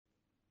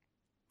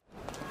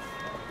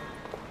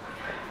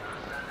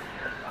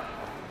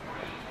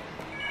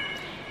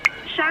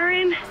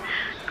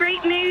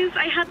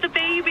I had the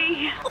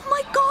baby. Oh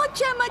my God,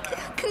 Gemma,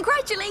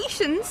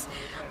 congratulations.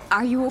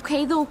 Are you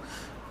okay though?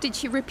 Did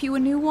she rip you a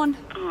new one?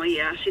 Oh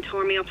yeah, she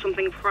tore me up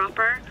something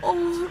proper.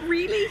 Oh,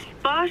 really?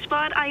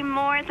 But I'm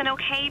more than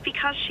okay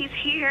because she's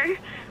here.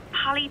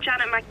 Polly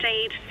Janet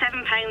McDade,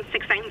 £7,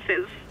 6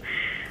 ounces.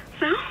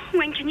 So,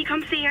 when can you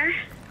come see her?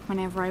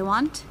 Whenever I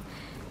want.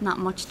 Not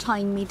much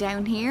tying me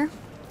down here.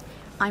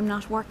 I'm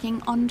not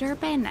working under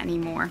Ben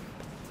anymore.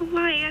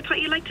 Why? I thought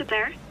you liked it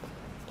there.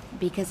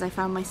 Because I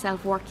found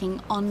myself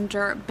working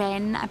under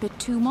Ben a bit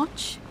too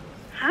much.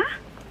 Huh?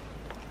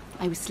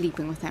 I was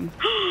sleeping with him.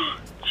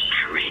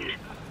 Sharon!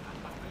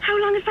 How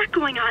long is that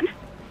going on?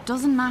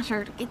 Doesn't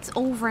matter. It's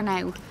over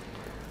now.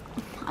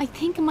 I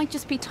think it might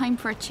just be time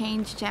for a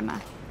change,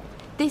 Gemma.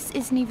 This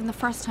isn't even the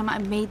first time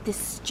I've made this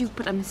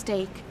stupid a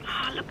mistake.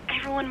 Oh, look,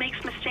 everyone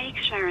makes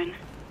mistakes, Sharon.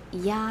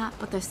 Yeah,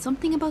 but there's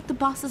something about the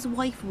boss's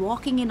wife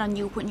walking in on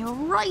you when you're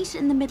right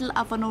in the middle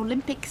of an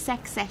Olympic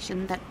sex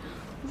session that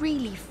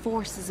really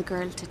forces a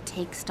girl to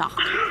take stock.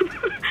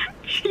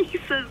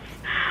 Jesus.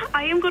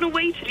 I am going to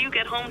wait till you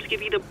get home to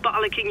give you the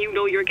bollocking you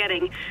know you're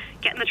getting.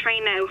 Get in the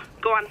train now.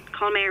 Go on,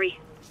 call Mary.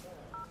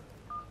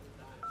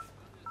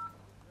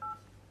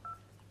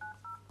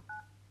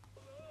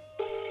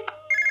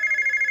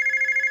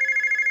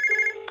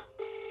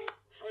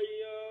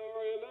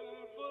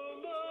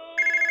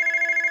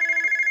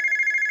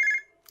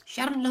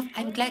 Sharon, love,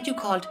 I'm glad you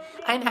called.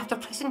 I'm after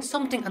pressing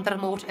something on the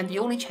remote and the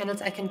only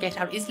channels I can get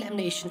are Islam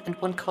Nation and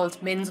one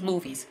called Men's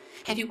Movies.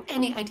 Have you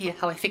any idea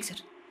how I fix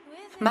it?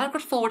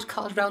 Margaret Ford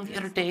called round the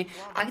other day.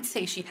 I'd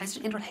say she has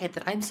it in her head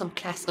that I'm some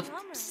class of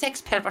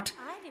sex pervert.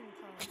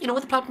 You know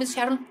what the problem is,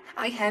 Sharon?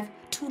 I have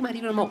too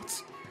many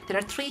remotes. There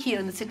are 3 here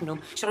in the sitting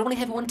room. Should I only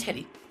have one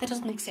telly? That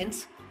doesn't make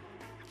sense.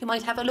 You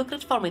might have a look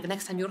at it for me the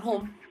next time you're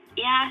home.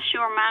 Yeah,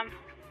 sure, ma'am.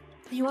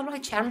 Are you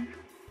alright, Sharon?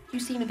 You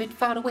seem a bit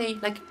far away,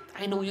 like,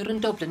 I know you're in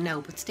Dublin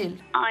now, but still.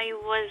 I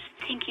was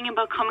thinking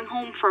about coming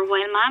home for a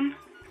while, ma'am.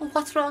 Oh,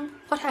 what's wrong?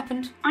 What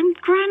happened? I'm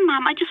grand,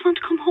 ma'am. I just want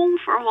to come home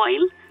for a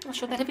while. Oh,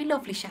 sure, that'd be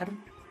lovely, Sharon.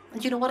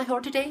 And you know what I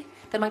heard today?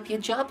 There might be a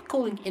job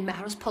going in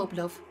Mahara's pub,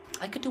 love.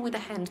 I could do with a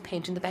hand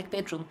paint in the back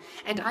bedroom,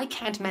 and I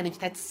can't manage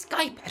that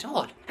Skype at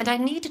all. And I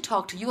need to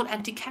talk to your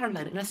Auntie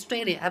Caroline in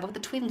Australia about the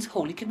twins'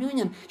 Holy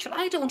Communion. Sure,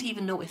 I don't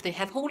even know if they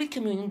have Holy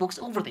Communion books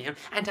over there,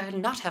 and I'll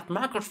not have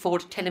Margaret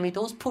Ford telling me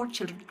those poor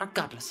children are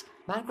godless.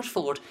 Margaret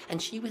Ford,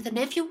 and she with a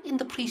nephew in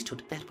the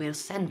priesthood that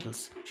wears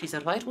sandals. She's a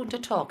right one to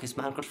talk, is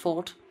Margaret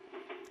Ford.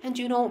 And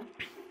you know,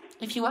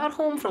 if you are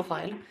home for a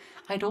while,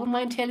 I don't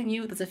mind telling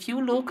you there's a few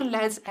local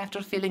lads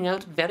after filling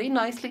out very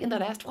nicely in the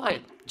last while.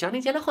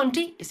 Johnny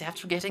Delahunty is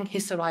after getting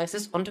his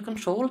psoriasis under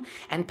control,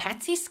 and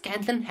Patsy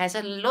Scanlon has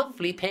a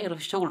lovely pair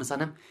of shoulders on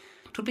him.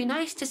 'Twould be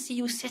nice to see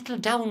you settle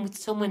down with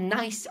someone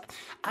nice.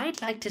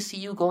 I'd like to see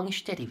you going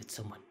steady with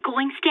someone.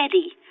 Going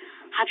steady?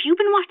 Have you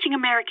been watching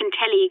American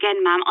telly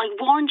again, ma'am? I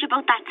warned you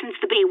about that since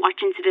the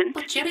Baywatch incident.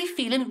 But Jerry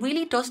Phelan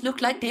really does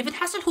look like David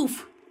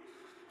Hasselhoff.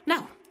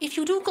 Now, if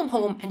you do come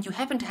home and you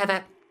happen to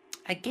have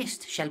a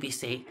guest, shall we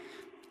say,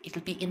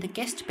 it'll be in the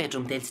guest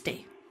bedroom they'll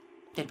stay.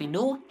 There'll be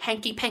no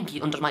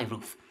hanky-panky under my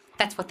roof.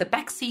 That's what the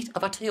back seat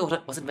of a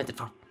Toyota was invented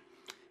for.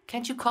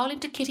 Can't you call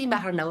into Kitty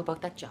Maher now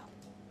about that job?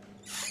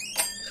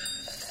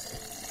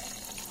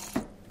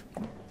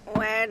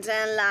 We're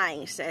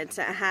delighted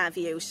to have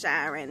you,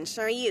 Sharon.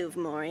 Sure, you've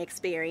more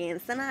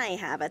experience than I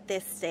have at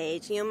this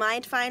stage. You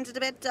might find it a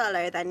bit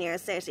duller than your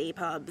city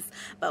pubs,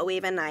 but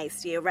we've a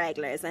nice few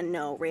regulars and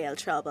no real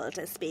trouble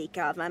to speak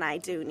of, and I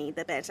do need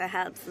a bit of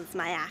help since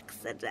my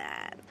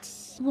accident.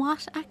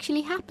 What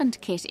actually happened,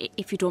 Kit,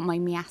 if you don't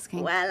mind me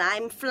asking? Well,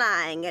 I'm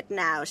flying it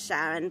now,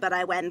 Sharon, but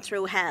I went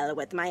through hell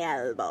with my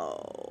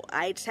elbow.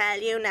 I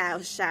tell you now,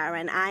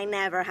 Sharon, I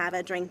never have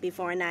a drink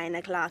before 9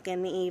 o'clock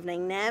in the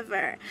evening,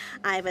 never.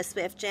 I've a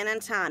swift gin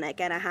and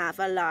tonic and a half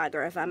a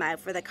lager if I'm out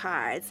for the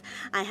cards.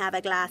 I have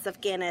a glass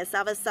of Guinness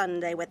of a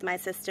Sunday with my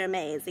sister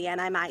Maisie,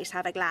 and I might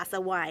have a glass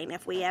of wine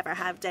if we ever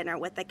have dinner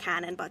with the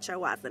Cannon Butcher.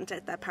 Wasn't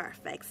it the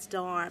perfect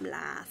storm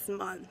last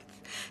month?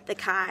 The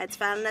cards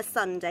fell on a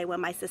Sunday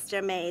when my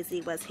sister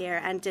Maisie was here,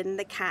 and didn't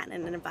the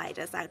Cannon invite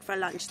us out for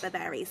lunch the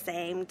very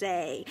same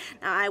day?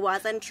 Now, I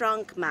wasn't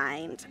drunk,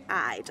 mind.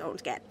 I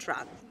don't get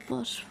drunk.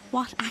 But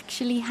what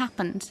actually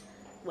happened?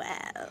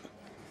 Well,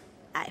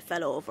 I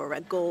fell over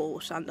a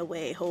goat on the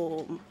way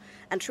home.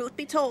 And truth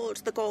be told,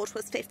 the goat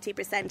was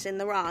 50% in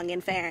the wrong,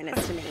 in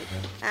fairness to me.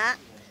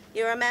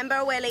 You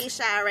remember Willie,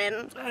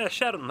 Sharon?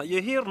 Sharon, are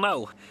you here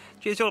now?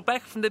 Geez, you're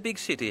back from the big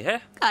city, eh?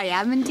 I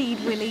am indeed,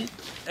 Willie.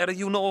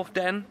 You know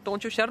Dan,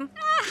 don't you, Sharon?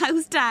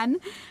 How's Dan?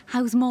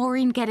 How's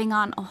Maureen getting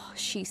on? Oh,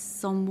 she's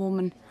some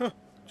woman. Do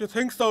you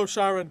think so,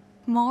 Sharon?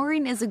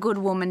 Maureen is a good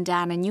woman,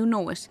 Dan, and you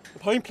know it. A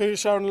pint, please,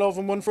 Sharon, love,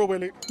 and one for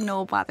Willie.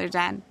 No bother,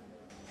 Dan.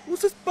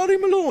 Was this Barry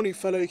Maloney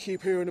fella I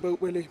keep hearing about,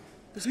 Willie?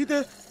 Is he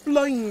the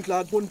blind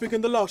lad won big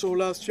in the lotto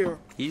last year?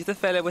 He's the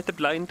fella with the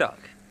blind dog.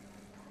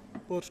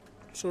 But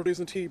sure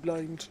isn't he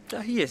blind?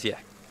 He is, yeah.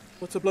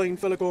 What's a blind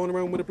fella going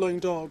around with a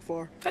blind dog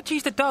for?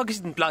 Geez, the dog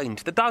isn't blind.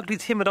 The dog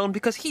leads him around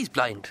because he's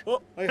blind.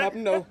 Oh, I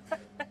happen now.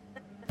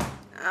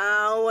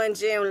 Oh,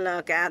 would you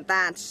look at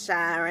that,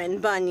 Sharon?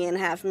 Bunyan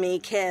have me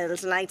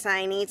killed like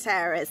tiny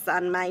terrorists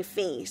on my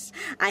feet.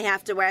 I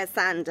have to wear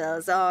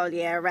sandals all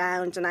year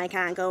round, and I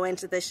can't go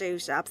into the shoe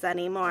shops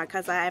anymore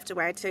because I have to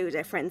wear 2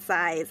 different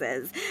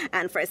sizes.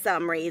 And for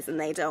some reason,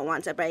 they don't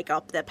want to break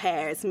up the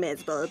pairs,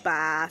 miserable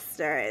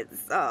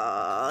bastards.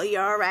 Oh,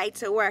 you're right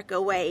to work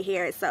away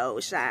here, so,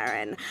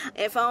 Sharon.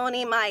 If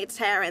only my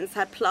Terence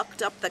had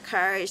plucked up the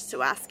courage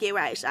to ask you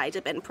out, I'd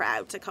have been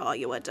proud to call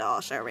you a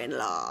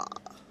daughter-in-law.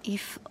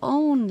 If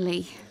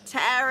only.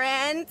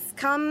 Terence,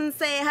 come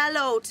say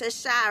hello to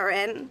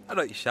Sharon.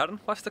 Alright, Sharon,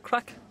 what's the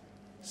crack?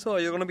 So,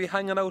 you're going to be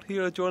hanging out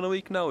here during the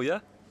week now, yeah?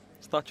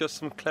 It's not just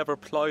some clever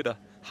ploy to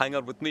hang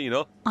out with me,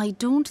 no? I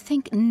don't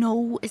think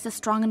no is a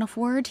strong enough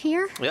word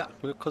here. Yeah,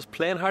 because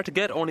playing hard to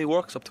get only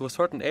works up to a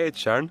certain age,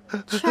 Sharon.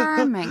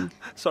 Charming.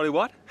 Sorry,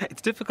 what?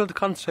 It's difficult to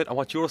concentrate on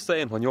what you're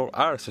saying when your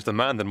arse is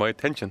demanding my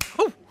attention.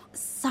 Oh!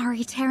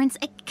 Sorry, Terence.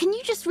 Can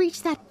you just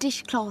reach that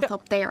dishcloth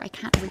up there? I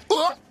can't reach.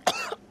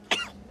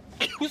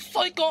 You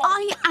psycho!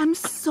 I am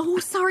so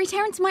sorry,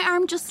 Terence. My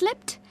arm just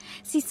slipped.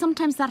 See,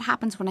 sometimes that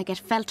happens when I get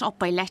felt up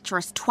by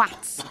lecherous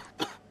twats.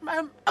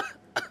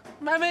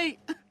 Mammy!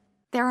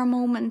 There are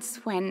moments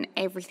when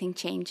everything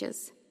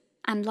changes,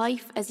 and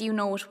life as you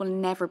know it will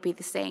never be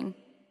the same.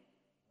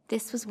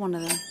 This was one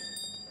of them.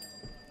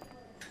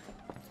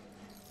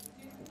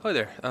 Hi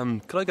there.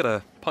 Could I get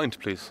a pint,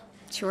 please?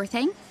 Sure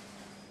thing.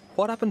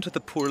 What happened to the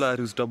poor lad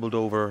who's doubled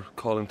over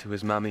calling to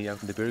his mammy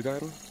out in the beer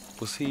garden?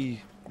 Was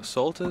he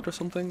assaulted or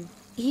something?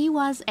 He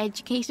was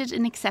educated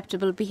in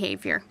acceptable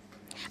behaviour.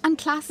 And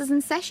class is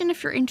in session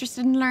if you're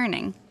interested in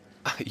learning.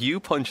 You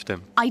punched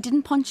him. I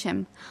didn't punch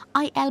him.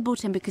 I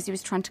elbowed him because he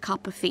was trying to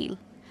cop a feel.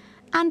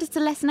 And it's a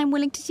lesson I'm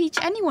willing to teach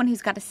anyone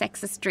who's got a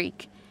sexist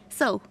streak.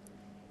 So,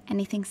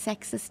 anything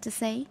sexist to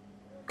say?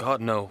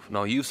 God, no.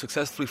 No, you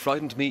successfully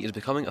frightened me into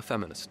becoming a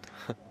feminist.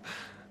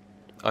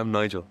 I'm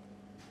Nigel.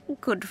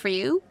 Good for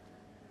you.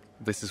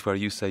 This is where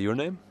you say your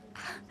name?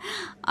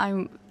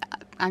 I'm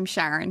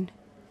Sharon.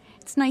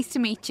 It's nice to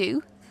meet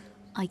you,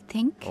 I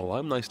think. Oh,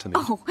 I'm nice to meet.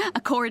 Oh,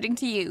 according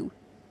to you.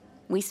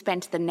 We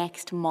spent the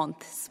next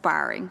month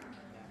sparring.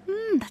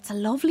 That's a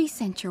lovely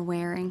scent you're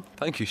wearing.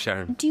 Thank you,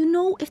 Sharon. Do you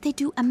know if they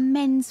do a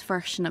men's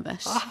version of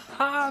it?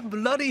 Ah,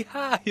 bloody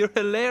ha! You're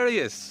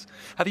hilarious.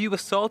 Have you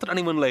assaulted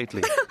anyone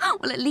lately?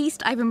 Well, at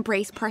least I've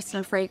embraced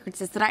personal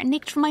fragrances that are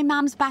nicked from my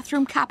mum's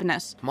bathroom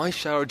cabinet. My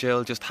shower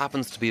gel just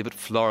happens to be a bit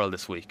floral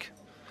this week.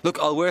 Look,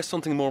 I'll wear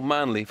something more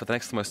manly for the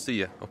next time I see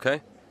you,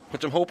 okay?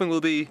 Which I'm hoping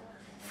will be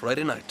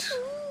Friday night.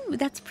 Ooh,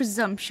 that's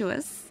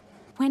presumptuous.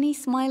 When he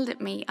smiled at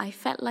me, I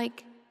felt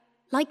like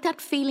that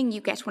feeling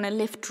you get when a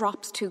lift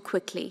drops too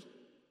quickly.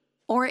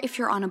 Or if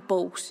you're on a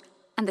boat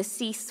and the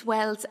sea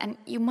swells and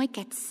you might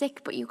get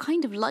sick, but you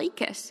kind of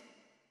like it.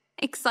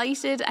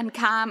 Excited and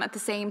calm at the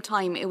same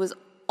time, it was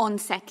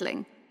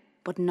unsettling,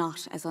 but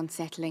not as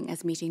unsettling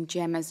as meeting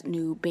Gemma's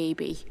new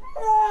baby.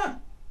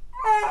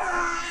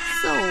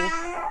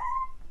 So,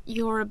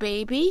 you're a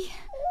baby?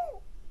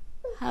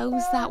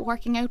 How's that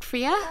working out for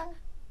you?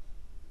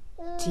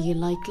 Do you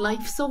like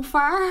life so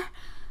far?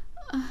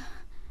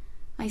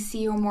 I see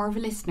you're more of a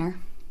listener.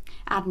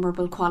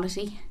 Admirable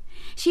quality.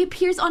 She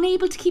appears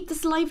unable to keep the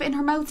saliva in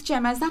her mouth,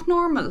 Gemma. Is that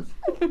normal?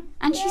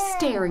 And she's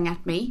staring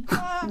at me.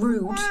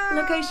 Rude.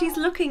 Look how she's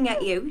looking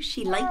at you.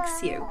 She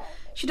likes you.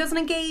 She doesn't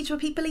engage with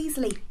people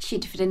easily.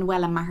 She'd fit in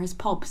well in Maher's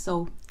pub,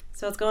 so...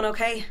 So it's going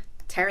okay?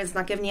 Terence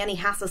not giving you any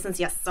hassle since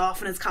you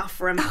softened his cough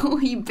for him. Oh,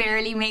 he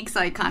barely makes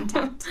eye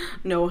contact.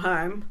 No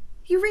harm.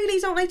 You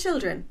really don't like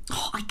children?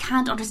 Oh, I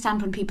can't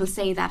understand when people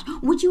say that.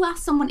 Would you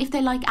ask someone if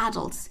they like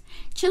adults?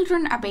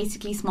 Children are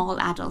basically small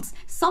adults.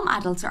 Some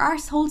adults are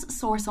arseholes,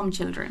 so are some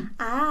children.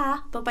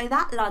 Ah, but by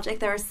that logic,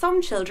 there are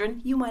some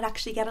children you might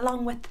actually get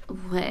along with.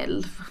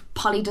 Well,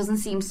 Polly doesn't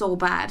seem so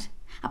bad.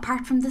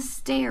 Apart from the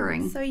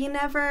staring. So you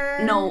never...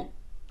 No.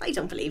 I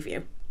don't believe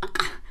you.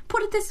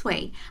 Put it this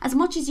way, as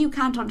much as you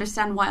can't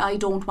understand why I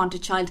don't want a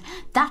child,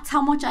 that's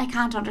how much I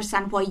can't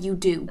understand why you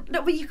do.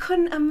 No, but you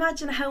couldn't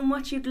imagine how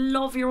much you'd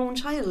love your own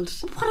child.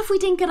 What if we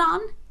didn't get on?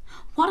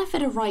 What if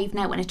it arrived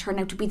now and it turned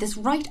out to be this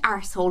right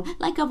arsehole,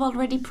 like I've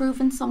already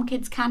proven some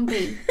kids can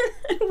be?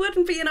 It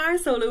wouldn't be an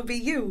arsehole, it would be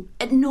you.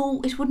 No,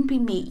 it wouldn't be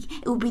me.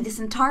 It would be this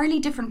entirely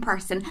different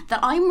person that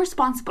I'm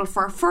responsible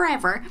for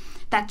forever,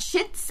 that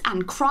shits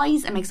and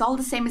cries and makes all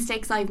the same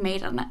mistakes I've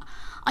made, and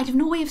I'd have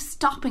no way of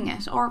stopping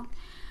it or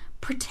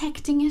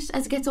protecting it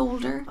as it gets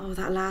older. Oh,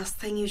 that last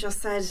thing you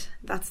just said,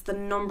 that's the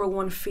number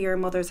one fear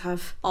mothers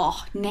have.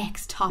 Oh,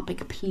 next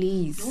topic,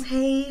 please.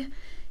 Okay.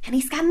 Any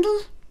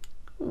scandal?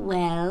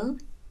 Well,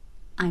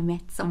 I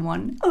met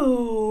someone.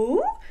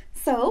 Oh,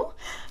 so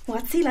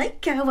what's he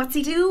like? What's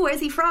he do? Where's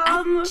he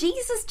from?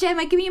 Jesus,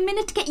 Gemma, give me a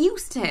minute to get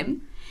used to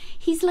him.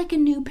 He's like a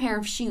new pair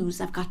of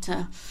shoes I've got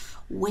to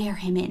wear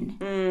him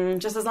in.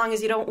 Just as long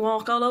as you don't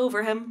walk all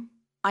over him.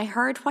 I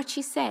heard what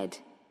she said,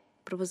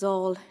 but it was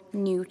all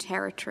new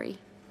territory.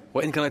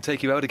 When can I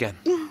take you out again?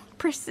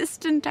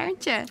 Persistent,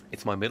 aren't you?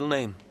 It's my middle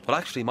name. Well,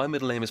 actually, my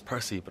middle name is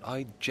Percy, but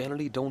I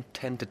generally don't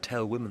tend to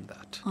tell women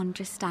that.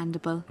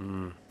 Understandable.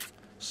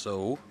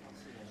 So,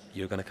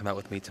 You're going to come out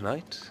with me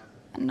tonight?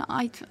 No,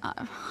 I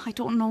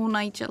don't know,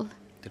 Nigel.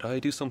 Did I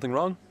do something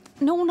wrong?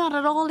 No, not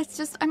at all. It's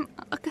just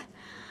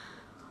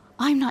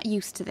I'm not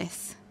used to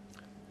this.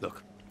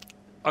 Look,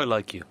 I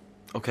like you,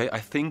 okay? I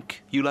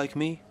think you like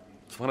me.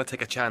 So I'm going to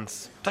take a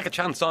chance. Take a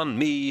chance on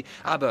me,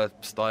 ABBA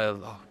style.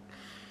 Oh.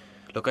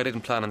 Look, I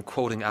didn't plan on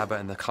quoting ABBA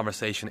in the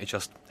conversation. It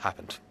just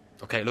happened.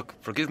 Okay, look,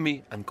 forgive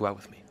me and go out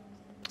with me.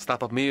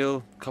 Slap up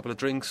meal, couple of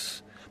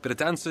drinks, bit of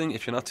dancing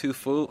if you're not too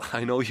full.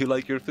 I know you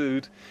like your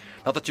food.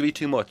 Not that you eat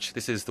too much.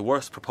 This is the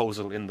worst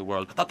proposal in the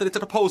world. Not that it's a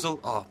proposal.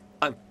 Oh,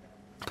 I'm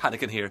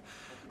panicking here.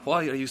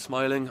 Why are you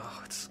smiling?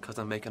 Oh, it's because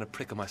I'm making a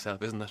prick of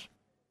myself, isn't it?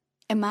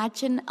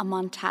 Imagine a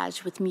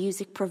montage with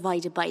music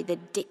provided by the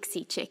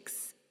Dixie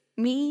Chicks.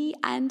 Me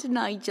and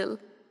Nigel.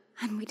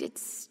 And we did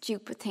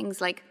stupid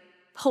things like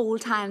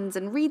hold hands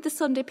and read the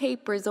Sunday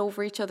papers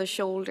over each other's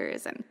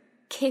shoulders and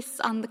kiss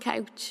on the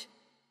couch.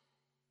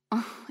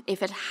 Oh,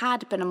 if it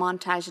had been a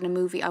montage in a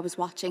movie I was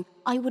watching,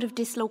 I would have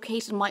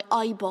dislocated my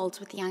eyeballs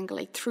with the angle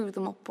I threw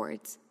them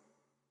upwards.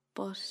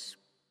 But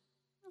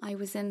I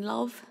was in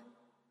love,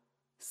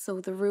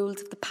 so the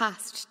rules of the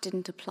past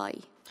didn't apply.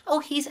 Oh,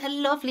 he's a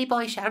lovely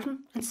boy, Sharon,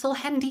 and so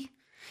handy.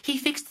 He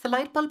fixed the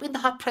light bulb in the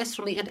hot press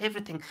for me and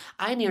everything.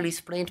 I nearly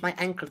sprained my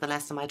ankle the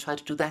last time I tried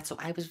to do that, so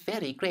I was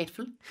very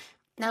grateful.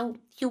 Now,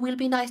 you will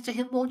be nice to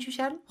him, won't you,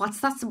 Sharon? What's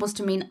that supposed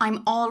to mean?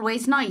 I'm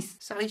always nice.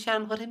 Sorry,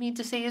 Sharon, what I mean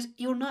to say is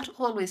you're not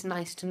always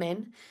nice to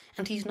men,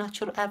 and he's not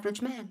your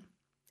average man.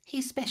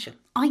 He's special.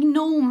 I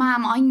know,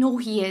 ma'am, I know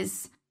he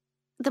is.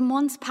 The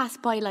months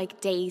passed by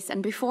like days,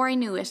 and before I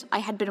knew it, I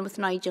had been with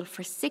Nigel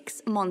for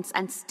 6 months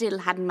and still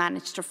hadn't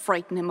managed to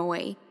frighten him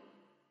away.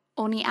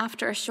 Only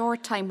after a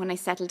short time when I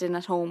settled in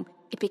at home,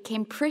 it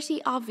became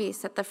pretty obvious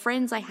that the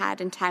friends I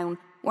had in town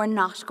were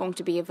not going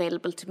to be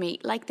available to me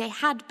like they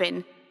had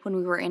been when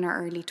we were in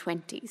our early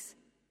 20s.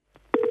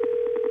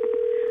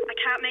 I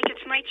can't make it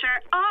tonight, sir.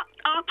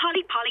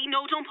 Polly,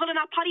 no, don't pull it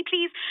up, Polly,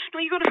 please. No,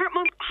 you're going to hurt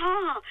Mum.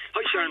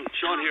 Hi, Sharon,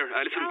 Sean here.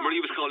 Listen, Marie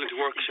was calling to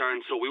work,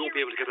 Sharon, so we won't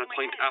be able to get that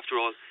pint after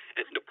all.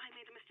 No.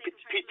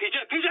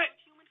 PJ,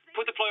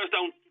 put the pliers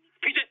down.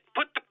 PJ,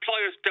 put the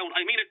pliers down.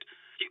 I mean it.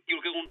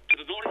 You're going to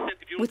the north step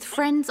if you... With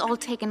friends all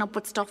taken up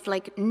with stuff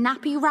like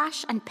nappy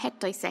rash and pet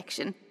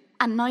dissection,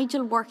 and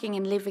Nigel working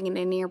and living in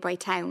a nearby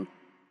town,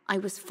 I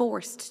was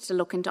forced to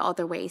look into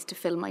other ways to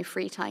fill my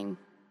free time.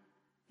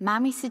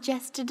 Mammy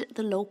suggested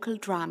the local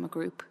drama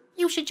group.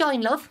 You should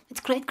join, love.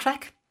 It's great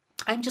crack.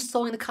 I'm just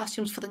sewing the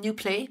costumes for the new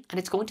play, and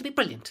it's going to be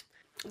brilliant.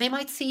 They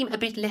might seem a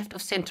bit left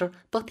of centre,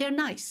 but they're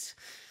nice.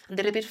 And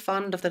they're a bit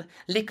fond of the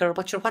liquor,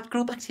 but what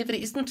group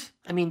activity isn't?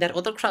 I mean, that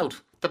other crowd,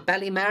 the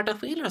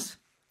Ballymarda Wheelers.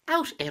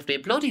 Out every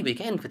bloody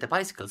weekend with the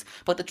bicycles,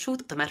 but the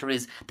truth of the matter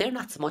is they're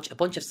not so much a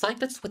bunch of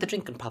cyclists with a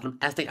drinking problem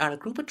as they are a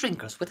group of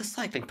drinkers with a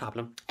cycling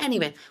problem.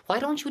 Anyway, why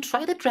don't you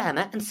try the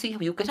drama and see how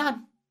you get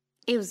on?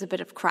 It was a bit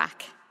of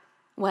crack.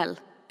 Well,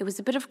 it was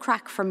a bit of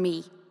crack for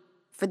me.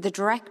 For the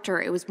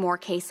director, it was more a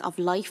case of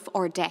life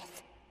or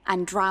death,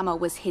 and drama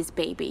was his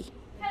baby.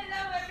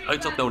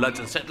 Lights up now, lads,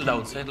 and settle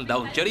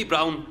down. Jerry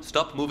Brown,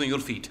 stop moving your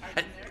feet.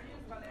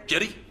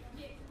 Jerry?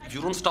 If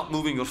you don't stop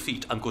moving your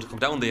feet, I'm going to come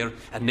down there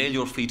and nail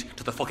your feet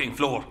to the fucking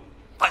floor.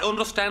 I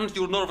understand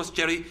you're nervous,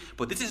 Jerry,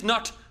 but this is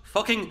not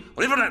fucking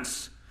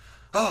Riverdance.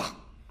 Oh,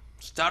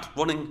 start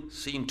running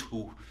scene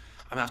 2.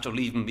 I'm after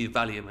leaving me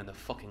Valium in the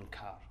fucking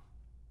car.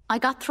 I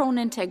got thrown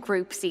into a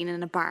group scene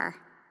in a bar.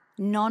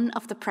 None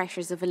of the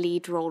pressures of a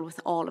lead role with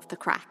all of the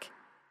crack.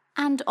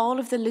 And all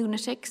of the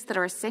lunatics that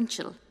are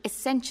essential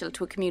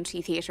to a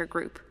community theatre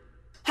group.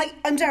 Hi,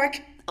 I'm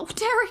Derek. Oh,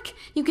 Derek,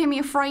 you gave me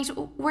a fright.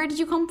 Where did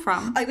you come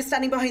from? I was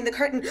standing behind the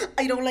curtain.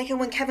 I don't like it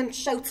when Kevin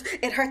shouts.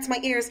 It hurts my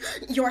ears.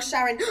 You're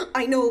Sharon.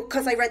 I know,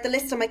 because I read the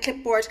list on my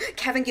clipboard.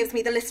 Kevin gives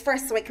me the list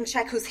first so I can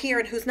check who's here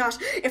and who's not.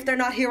 If they're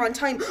not here on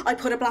time, I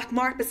put a black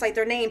mark beside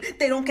their name.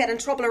 They don't get in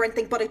trouble or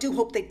anything, but I do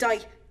hope they die.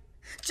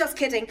 Just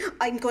kidding.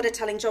 I'm good at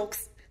telling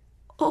jokes.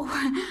 Oh,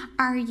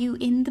 are you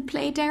in the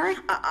play, Derek?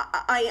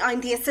 I'm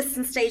the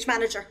assistant stage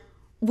manager.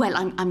 Well,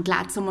 I'm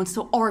glad someone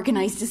so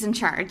organised is in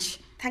charge.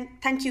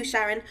 Thank you,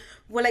 Sharon.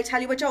 Will I tell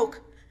you a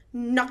joke?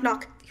 Knock,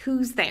 knock.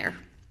 Who's there?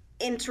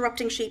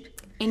 Interrupting sheep.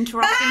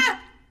 Interrupting?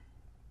 Ah!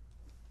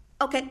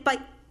 Okay,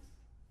 bye.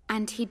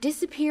 And he'd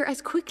disappear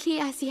as quickly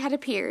as he had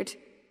appeared.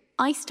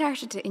 I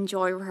started to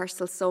enjoy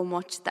rehearsal so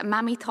much that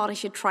Mammy thought I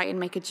should try and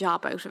make a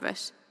job out of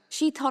it.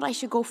 She thought I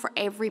should go for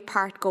every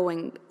part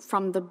going,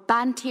 from the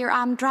Bantir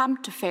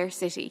Amdram to Fair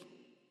City.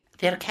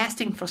 They're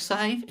casting for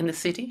Sive in the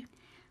city?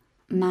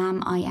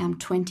 Ma'am, I am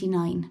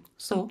 29.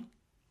 So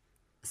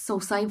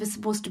Sive is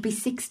supposed to be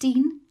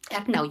 16?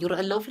 Now, you're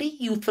a lovely,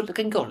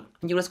 youthful-looking girl,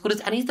 and you're as good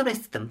as any of the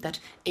rest of them. That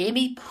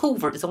Amy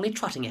Hoover is only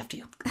trotting after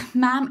you.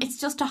 Ma'am, it's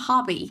just a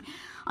hobby.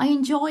 I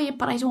enjoy it,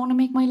 but I don't want to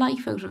make my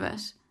life out of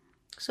it.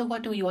 So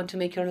what do you want to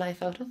make your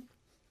life out of?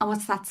 And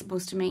what's that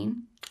supposed to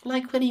mean?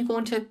 Like, when are you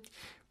going to...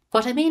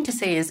 What I mean to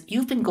say is,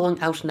 you've been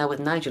going out now with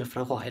Nigel for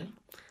a while.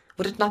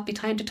 Would it not be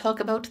time to talk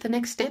about the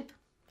next step?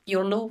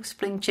 You're no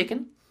spring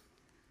chicken.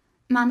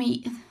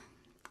 Mammy,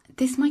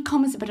 this might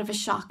come as a bit of a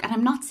shock, and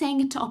I'm not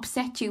saying it to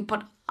upset you,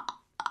 but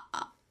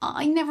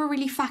I never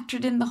really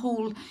factored in the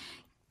whole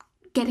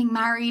getting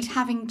married,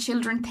 having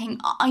children thing.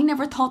 I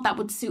never thought that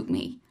would suit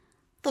me.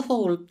 The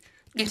whole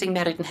getting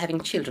married and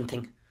having children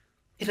thing.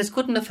 It was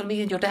good enough for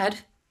me and your dad.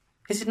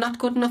 Is it not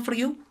good enough for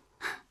you?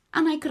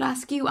 And I could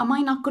ask you, am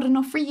I not good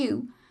enough for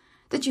you?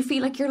 That you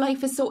feel like your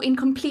life is so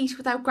incomplete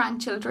without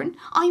grandchildren?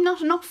 I'm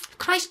not enough?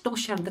 Christ, no,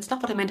 Sharon, that's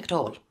not what I meant at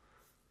all.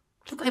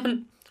 Look, I will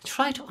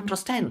try to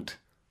understand,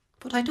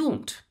 but I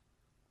don't.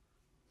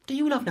 Do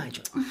you love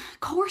Nigel? Of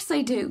course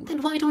I do.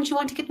 Then why don't you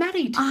want to get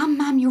married?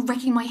 Ma'am, you're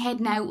wrecking my head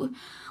now.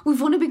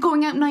 We've only been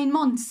going out 9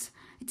 months.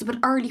 It's a bit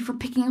early for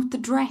picking out the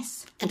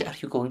dress. And are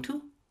you going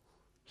to?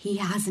 He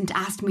hasn't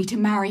asked me to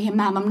marry him,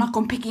 ma'am. I'm not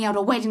going picking out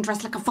a wedding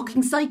dress like a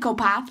fucking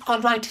psychopath.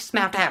 All right,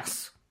 smart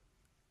ass.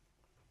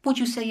 Would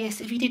you say yes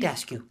if he did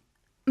ask you?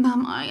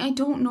 Ma'am, I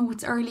don't know.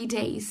 It's early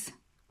days.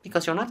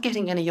 Because you're not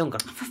getting any younger.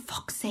 For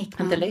fuck's sake,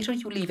 ma'am. And the later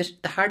you leave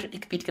it, the harder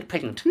it could be to get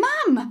pregnant.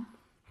 Ma'am!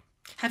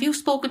 Have you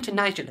spoken to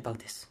Nigel about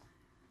this?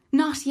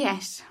 Not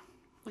yet.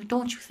 Well,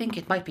 don't you think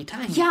it might be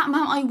time? Yeah,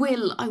 ma'am, I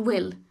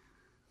will.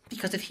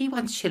 Because if he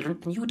wants children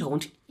and you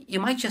don't, you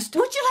might just...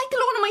 Would you like the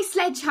loan of my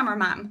sledgehammer,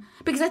 ma'am?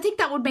 Because I think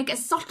that would make a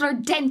subtler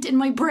dent in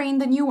my brain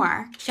than you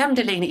are. Sharon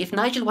Delaney, if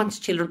Nigel wants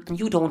children and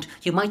you don't,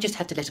 you might just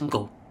have to let him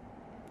go.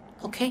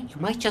 Okay? You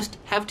might just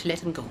have to let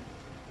him go.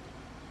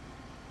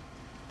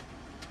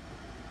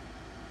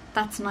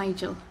 That's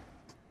Nigel.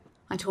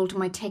 I told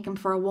him I'd take him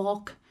for a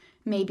walk.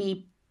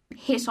 Maybe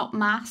hit up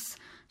Mass,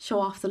 show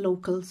off the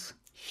locals.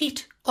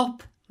 Hit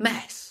up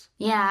Mass?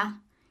 Yeah.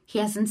 He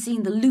hasn't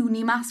seen the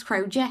loony Mass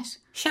crowd yet.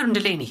 Sharon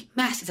Delaney,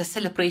 Mass is a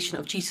celebration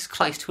of Jesus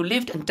Christ who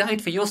lived and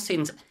died for your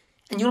sins,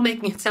 and you're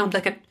making it sound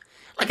like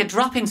a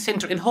drop-in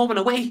centre in Home and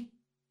Away.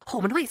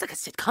 Home and Away is like a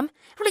sitcom.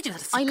 Religion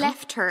is a sitcom. I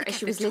left her as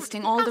she was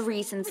listing all the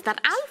reasons that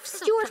Alf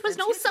Stewart was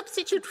no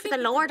substitute for the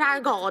Lord our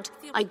God.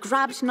 I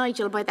grabbed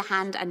Nigel by the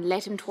hand and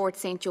led him towards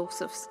St.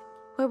 Joseph's,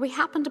 where we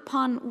happened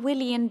upon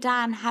Willie and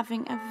Dan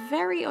having a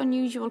very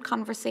unusual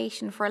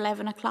conversation for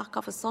 11 o'clock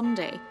of a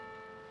Sunday.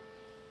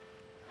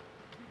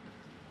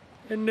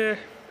 And,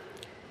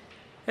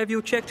 have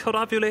you checked her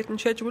ovulating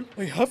schedule?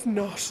 I have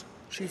not.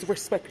 She's a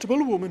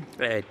respectable woman.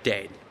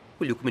 Dan,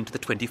 will you come into the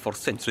 21st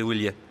century, will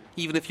you?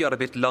 Even if you're a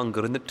bit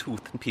longer in the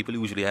tooth than people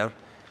usually are.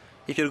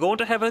 If you're going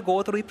to have a go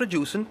at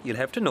reproducing, you'll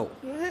have to know.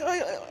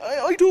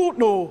 I don't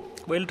know.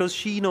 Well, does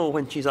she know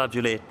when she's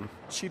ovulating?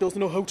 She doesn't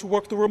know how to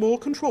work the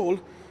remote control.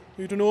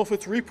 I don't know if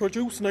it's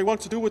reproducing I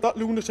want to do with that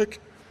lunatic.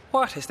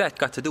 What has that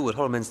got to do with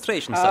her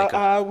menstruation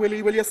cycle?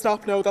 Willie, will you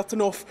stop now? That's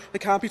enough. I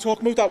can't be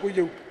talking about that, will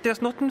you?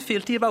 There's nothing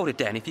filthy about it,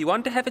 Dan. If you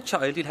want to have a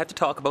child, you'll have to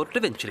talk about it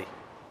eventually.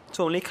 It's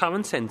only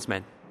common sense,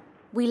 man.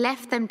 We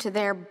left them to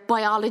their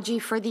biology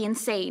for the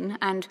insane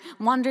and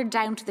wandered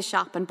down to the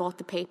shop and bought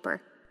the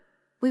paper.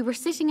 We were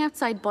sitting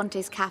outside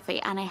Bunte's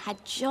cafe and I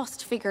had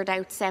just figured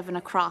out 7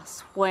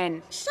 across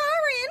when...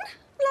 Sharon!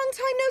 Long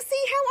time no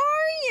see, how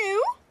are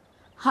you?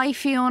 Hi,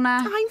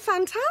 Fiona. I'm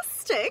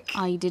fantastic.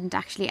 I didn't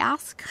actually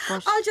ask,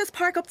 but... I'll just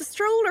park up the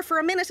stroller for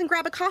a minute and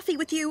grab a coffee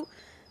with you.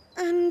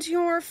 And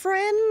your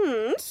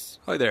friend?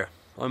 Hi there,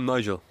 I'm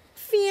Nigel.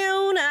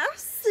 Fiona,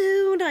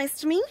 so nice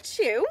to meet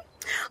you.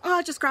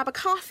 I'll just grab a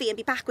coffee and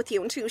be back with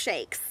you in 2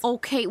 shakes.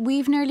 Okay,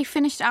 we've nearly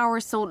finished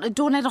ours, so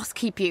don't let us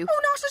keep you.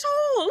 Oh, not at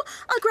all.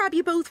 I'll grab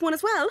you both one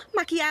as well.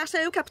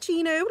 Macchiato,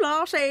 cappuccino,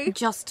 latte.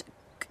 Just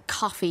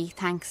coffee,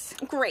 thanks.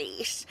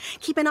 Great.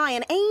 Keep an eye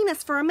on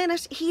Anus for a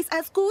minute. He's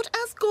as good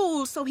as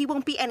gold, so he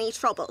won't be any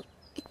trouble.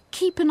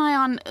 Keep an eye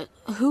on...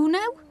 who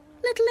now?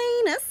 Little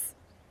Anus.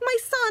 My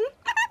son.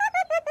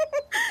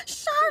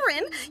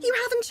 Sharon, you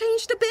haven't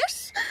changed a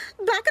bit.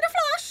 Back in a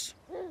flash.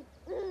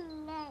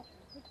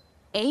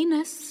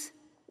 Anus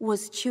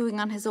was chewing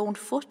on his own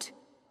foot,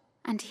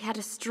 and he had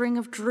a string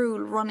of drool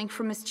running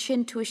from his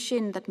chin to his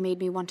shin that made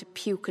me want to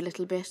puke a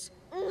little bit.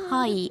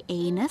 Hi,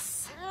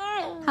 Anus.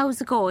 How's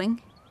it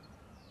going?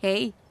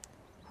 Hey,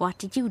 what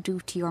did you do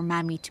to your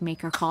mammy to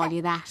make her call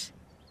you that?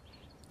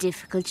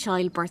 Difficult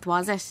childbirth,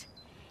 was it?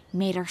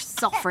 Made her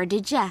suffer,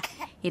 did ya?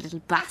 You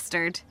little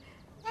bastard.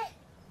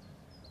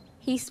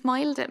 He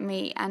smiled at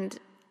me and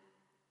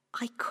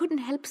I couldn't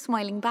help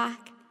smiling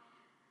back.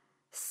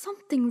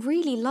 Something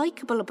really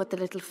likeable about the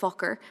little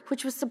fucker,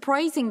 which was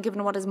surprising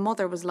given what his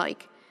mother was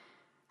like.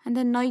 And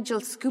then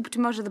Nigel scooped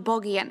him out of the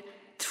buggy and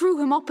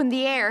threw him up in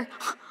the air.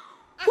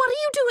 What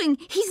are you doing?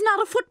 He's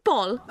not a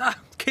football.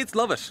 Kids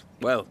love it.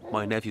 Well,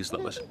 my nephews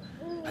love it.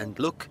 And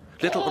look,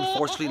 little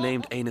unfortunately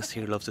named Anus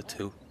here loves it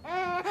too.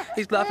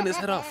 He's laughing his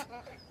head off.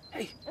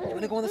 Hey, you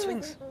want to go on the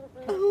swings?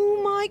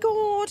 Oh my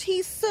God,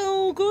 he's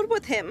so good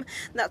with him.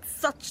 That's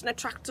such an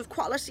attractive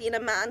quality in a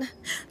man.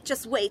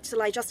 Just wait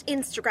till I just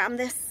Instagram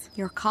this.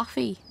 Your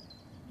coffee.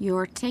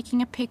 You're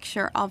taking a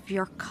picture of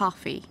your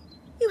coffee.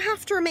 You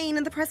have to remain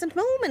in the present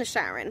moment,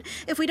 Sharon.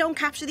 If we don't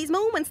capture these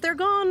moments, they're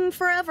gone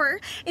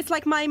forever. It's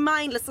like my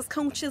mindlessness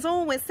coach is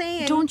always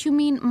saying. Don't you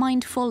mean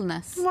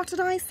mindfulness? What did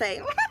I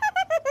say?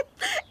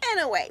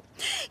 Anyway,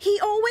 he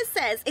always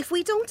says if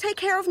we don't take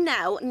care of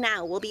now,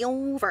 now will be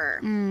over.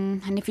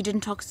 And if you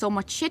didn't talk so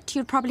much shit,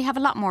 you'd probably have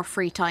a lot more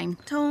free time.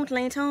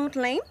 Totally.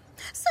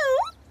 So,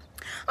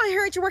 I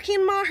heard you're working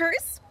in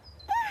Maher's.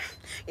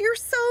 You're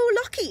so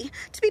lucky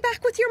to be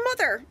back with your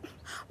mother.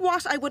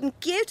 What I wouldn't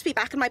give to be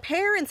back in my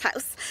parents'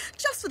 house,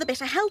 just with a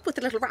bit of help with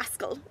the little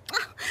rascal.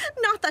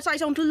 Not that I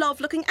don't love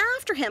looking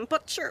after him,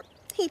 but sure,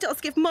 he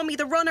does give Mummy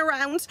the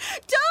runaround.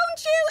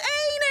 Don't you,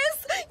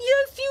 Anus?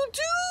 Yes, you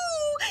do.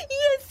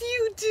 Yes,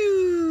 you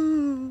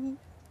do.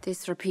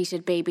 This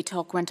repeated baby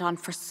talk went on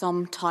for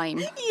some time.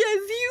 Yes,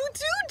 you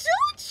do,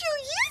 don't you?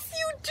 Yes,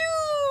 you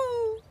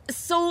do.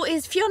 So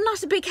is Fionn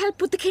not a big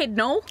help with the kid,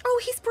 no?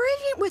 Oh, he's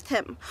brilliant with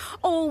him.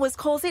 Always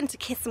calls in to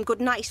kiss him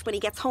goodnight when he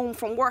gets home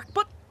from work,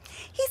 but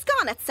he's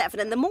gone at 7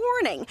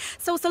 a.m,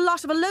 so it's a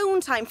lot of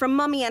alone time for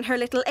Mummy and her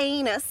little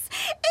Anus.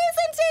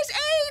 Isn't it,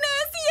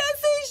 Anus?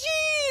 Yes, it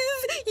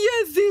is.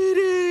 Yes, it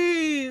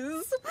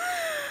is.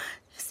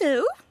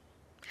 So,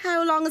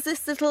 how long has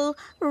this little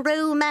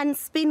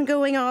romance been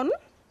going on?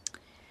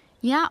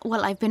 Yeah,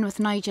 well, I've been with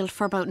Nigel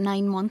for about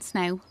 9 months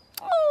now.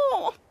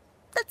 Oh,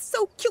 that's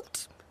so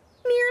cute.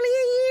 Nearly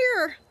a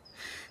year.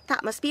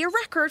 That must be a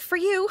record for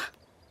you.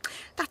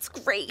 That's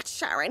great,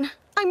 Sharon.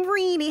 I'm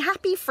really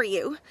happy for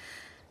you.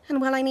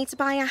 And will I need to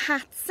buy a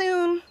hat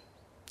soon?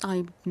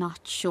 I'm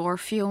not sure,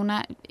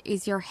 Fiona.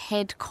 Is your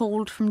head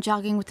cold from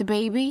jogging with the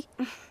baby?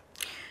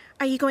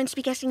 Are you going to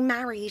be getting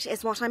married,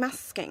 is what I'm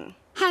asking.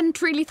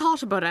 Hadn't really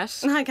thought about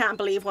it. I can't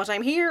believe what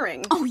I'm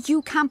hearing. Oh,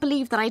 you can't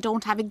believe that I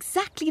don't have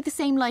exactly the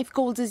same life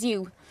goals as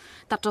you.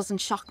 That doesn't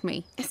shock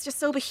me. It's just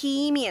so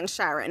bohemian,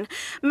 Sharon.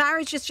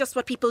 Marriage is just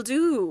what people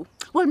do.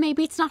 Well,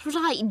 maybe it's not what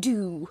I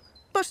do.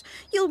 But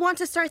you'll want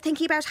to start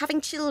thinking about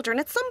having children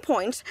at some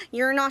point.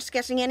 You're not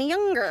getting any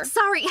younger.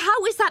 Sorry,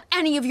 how is that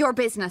any of your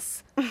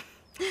business?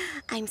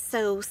 I'm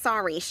so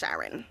sorry,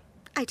 Sharon.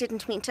 I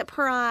didn't mean to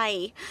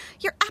pry.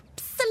 You're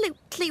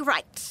absolutely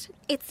right.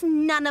 It's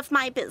none of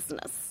my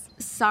business.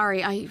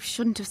 Sorry, I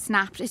shouldn't have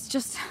snapped.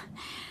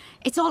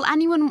 It's all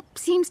anyone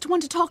seems to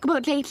want to talk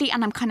about lately,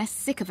 and I'm kind of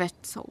sick of it,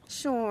 so...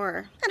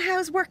 Sure. And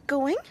how's work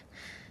going?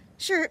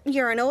 Sure,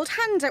 you're an old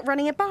hand at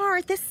running a bar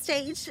at this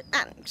stage.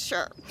 And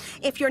sure,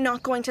 if you're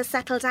not going to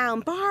settle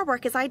down, bar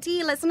work is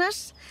ideal, isn't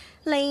it?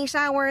 Late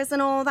hours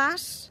and all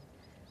that.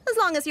 As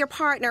long as your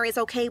partner is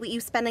okay with you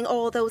spending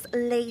all those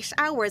late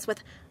hours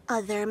with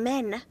other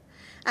men.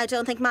 I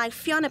don't think my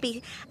Fiona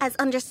be as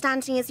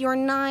understanding as your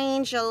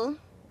Nigel.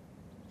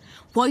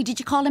 Why did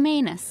you call him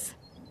Anus?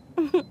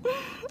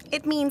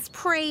 It means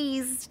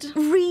praised.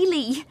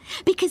 Really?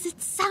 Because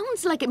it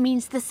sounds like it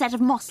means the set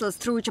of muscles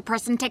through which a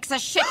person takes a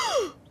shit.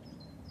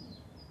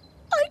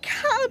 I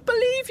can't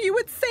believe you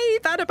would say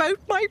that about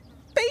my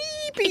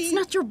baby. It's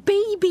not your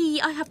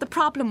baby I have the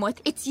problem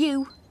with. It's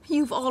you.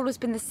 You've always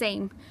been the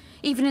same.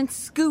 Even in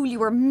school you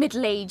were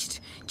middle-aged,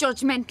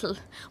 judgmental.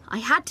 I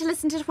had to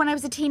listen to it when I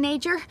was a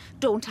teenager.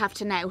 Don't have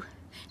to now.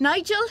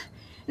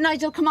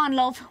 Nigel, come on,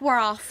 love. We're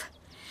off.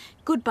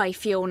 Goodbye,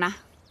 Fiona.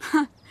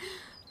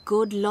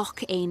 Good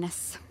luck,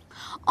 Anus.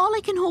 All I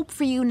can hope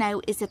for you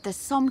now is that there's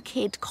some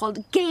kid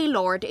called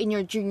Gaylord in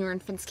your junior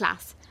infants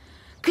class.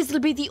 Because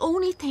it'll be the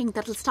only thing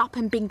that'll stop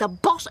him being the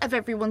butt of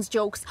everyone's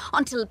jokes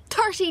until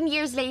 13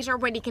 years later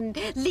when he can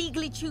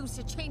legally choose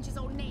to change his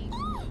own name.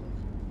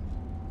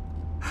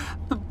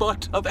 The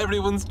butt of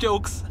everyone's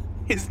jokes.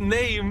 His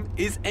name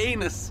is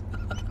Anus.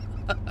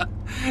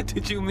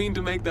 Did you mean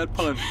to make that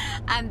pun?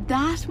 And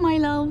that, my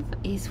love,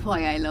 is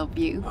why I love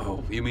you.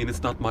 Oh, you mean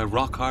it's not my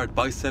rock-hard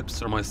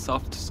biceps or my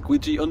soft,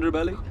 squidgy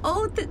underbelly?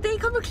 Oh, they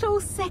come a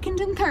close second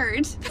and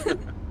third.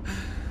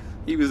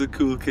 He was a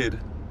cool kid.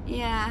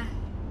 Yeah,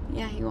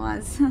 he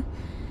was.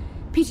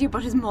 Pity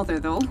about his mother,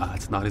 though.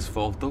 It's not his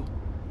fault, though.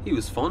 He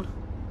was fun.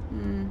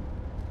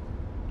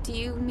 Do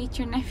you meet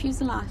your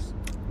nephews a lot?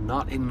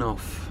 Not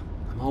enough.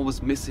 I'm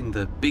always missing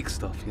the big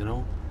stuff, you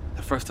know?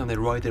 The first time they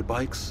ride their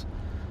bikes.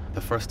 The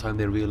first time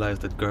they realise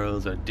that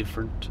girls are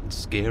different and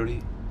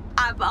scary.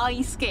 Am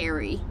I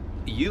scary?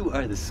 You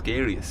are the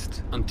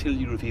scariest until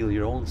you reveal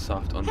your own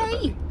soft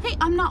underbelly. Hey,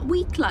 I'm not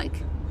weak,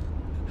 like.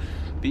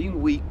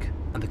 Being weak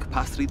and the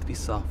capacity to be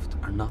soft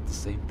are not the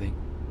same thing.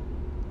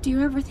 Do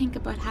you ever think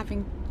about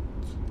having...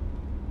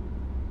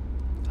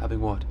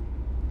 Having what?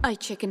 I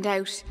chickened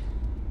out.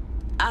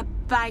 A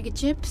bag of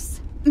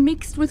chips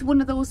mixed with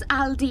one of those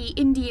Aldi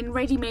Indian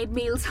ready-made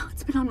meals.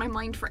 It's been on my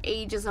mind for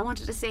ages. I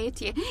wanted to say it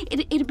to you.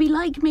 It'd be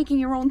like making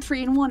your own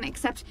 3-in-1,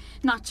 except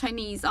not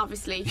Chinese,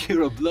 obviously.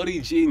 You're a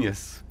bloody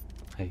genius.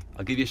 Hey,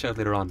 I'll give you a shout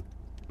later on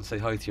and say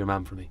hi to your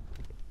mam for me.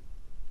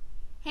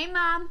 Hey,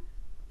 Mam.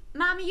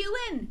 Mam, are you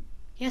in?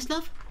 Yes,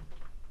 love?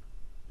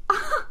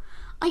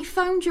 I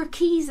found your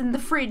keys in the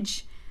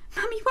fridge.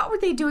 Mammy, what were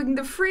they doing in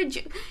the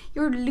fridge?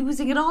 You're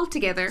losing it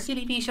altogether.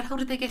 Silly Bisha, how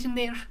did they get in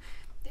there?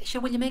 Sure,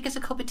 will you make us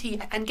a cup of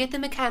tea and get the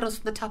Micados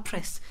from the top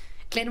press?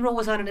 Glenroe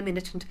was on in a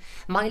minute and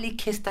Miley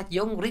kissed that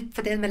young Rip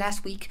Fidelma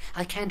last week.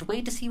 I can't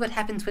wait to see what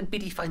happens when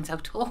Biddy finds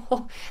out.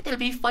 Oh, there'll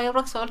be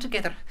fireworks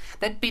altogether.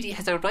 That Biddy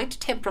has a right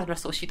temper on her,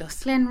 so she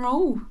does.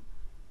 Glenroe?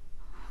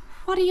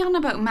 What are you on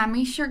about,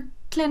 Mammy? Sure,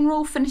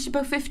 Glenroe finished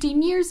about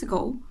 15 years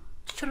ago.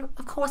 Sure,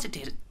 of course it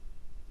did.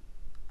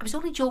 I was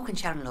only joking,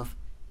 Sharon, love.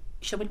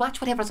 Sure, we'll watch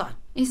whatever's on.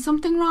 Is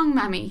something wrong,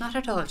 Mammy? Not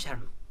at all,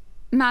 Sharon.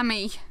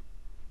 Mammy.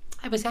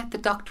 I was at the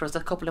doctor's a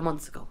couple of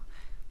months ago.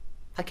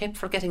 I kept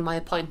forgetting my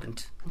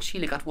appointment, and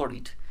Sheila got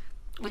worried.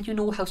 Well, you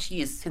know how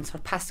she is since her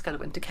Pascal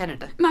went to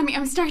Canada. Mammy,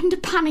 I'm starting to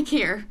panic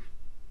here.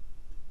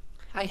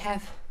 I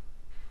have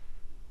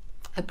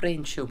a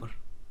brain tumour.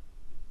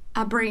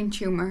 A brain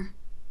tumour?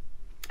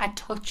 A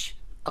touch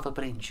of a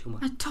brain tumour.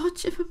 A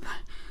touch of a...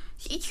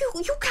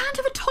 You can't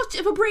have a touch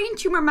of a brain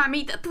tumour,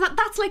 Mammy.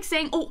 That's like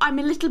saying, oh, I'm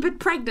a little bit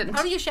pregnant.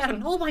 Are you,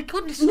 Sharon? Oh, my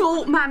goodness.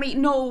 No, Mammy,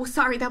 no.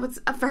 Sorry, that was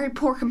a very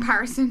poor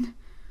comparison.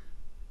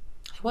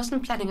 I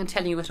wasn't planning on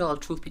telling you at all,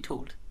 truth be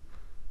told.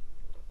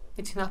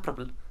 It's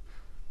inoperable.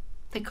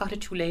 They got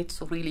it too late,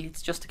 so really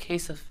it's just a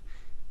case of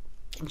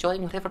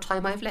enjoying whatever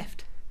time I've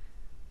left.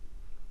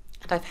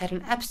 And I've had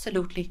an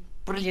absolutely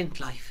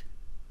brilliant life.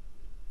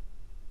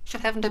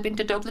 Sure, haven't I been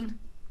to Dublin?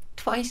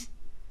 Twice?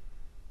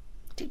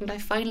 Didn't I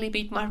finally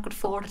beat Margaret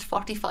Ford at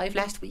 45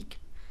 last week?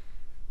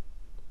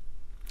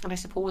 And I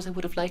suppose I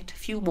would have liked a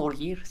few more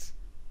years.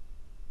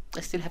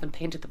 I still haven't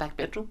painted the back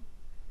bedroom.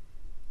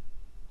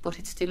 But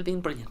it's still been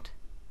brilliant.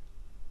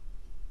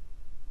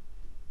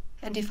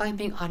 And if I'm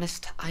being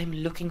honest, I'm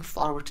looking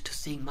forward to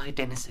seeing my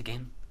Dennis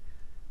again.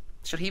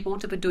 Sure, he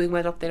won't have been doing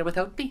well up there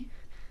without me.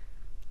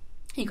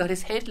 He got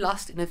his head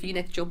lost in a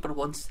V-neck jumper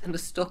once and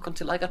was stuck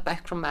until I got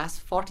back from Mass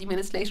 40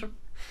 minutes later.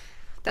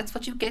 That's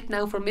what you get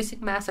now for missing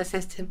Mass, I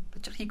says to him.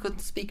 But sure, he couldn't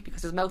speak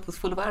because his mouth was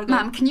full of argon.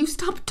 Ma'am, can you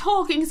stop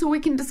talking so we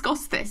can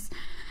discuss this?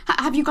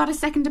 Have you got a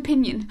second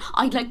opinion?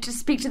 I'd like to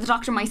speak to the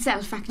doctor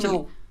myself, actually.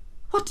 No.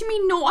 What do you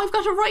mean, no? I've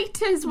got a right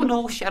to as well.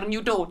 No, Sharon,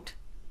 you don't.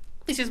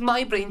 This is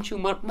my brain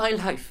tumour, my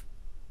life.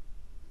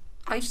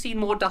 I've seen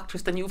more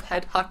doctors than you've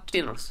had hot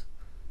dinners.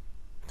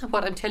 And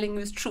what I'm telling you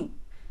is true,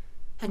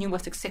 and you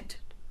must accept it.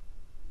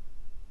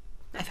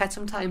 I've had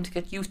some time to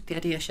get used to the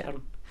idea,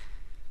 Sharon.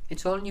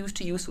 It's all news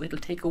to you, so it'll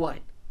take a while.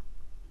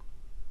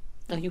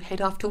 Now you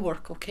head off to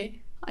work,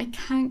 okay? I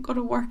can't go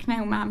to work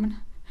now, ma'am.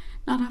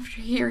 Not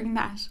after hearing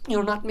that.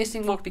 You're not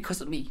missing work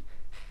because of me.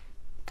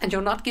 And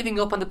you're not giving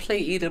up on the play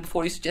either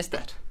before you suggest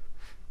that.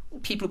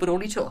 People would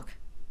only talk.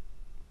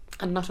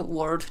 And not a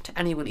word to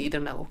anyone either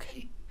now,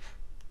 okay?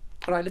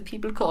 Or I'll have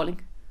people calling.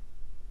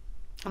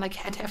 And I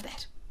can't have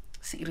that.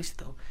 Seriously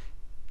though,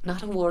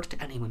 not a word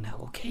to anyone now,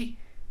 okay?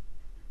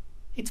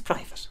 It's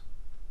private.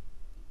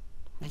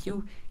 Now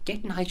you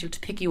get Nigel to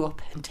pick you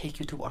up and take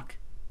you to work.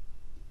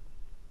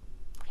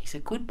 He's a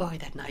good boy,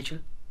 that Nigel.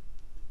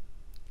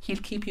 He'll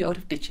keep you out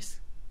of ditches.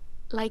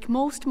 Like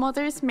most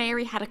mothers,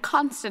 Mary had a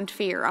constant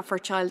fear of her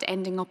child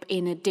ending up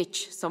in a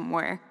ditch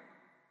somewhere.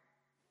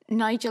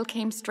 Nigel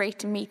came straight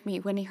to meet me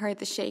when he heard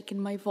the shake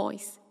in my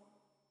voice.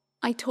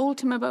 I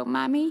told him about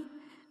Mammy,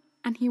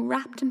 and he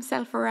wrapped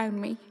himself around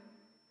me.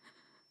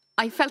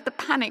 I felt the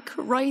panic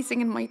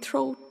rising in my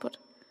throat, but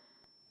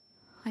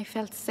I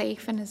felt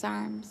safe in his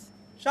arms.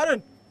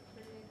 Sharon!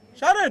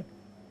 Sharon!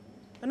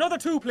 Another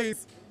 2,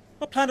 please.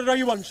 What planet are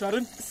you on,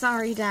 Sharon?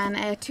 Sorry,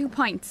 Dan. 2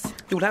 points.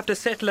 You'll have to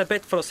settle a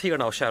bet for us here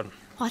now, Sharon.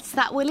 What's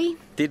that, Willie?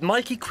 Did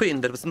Mikey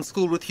Quinn, that was in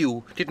school with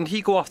you, didn't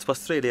he go off to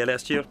Australia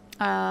last year?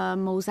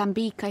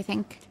 Mozambique, I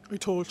think. I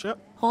told you.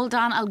 Hold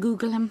on, I'll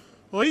Google him.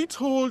 I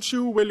told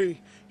you,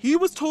 Willie. He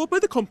was told by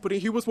the company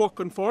he was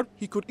working for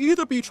he could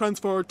either be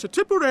transferred to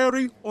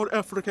Tipperary or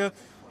Africa.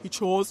 He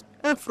chose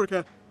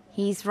Africa.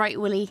 He's right,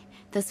 Willie.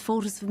 There's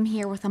photos of him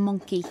here with a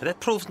monkey.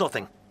 That proves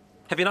nothing.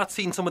 Have you not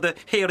seen some of the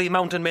hairy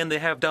mountain men they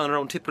have down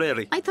around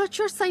Tipperary? I thought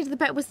your side of the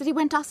bet was that he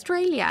went to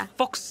Australia.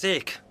 Fuck's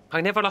sake. I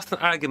never lost an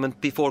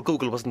argument before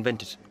Google was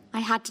invented.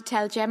 I had to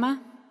tell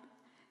Gemma.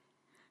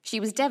 She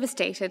was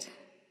devastated.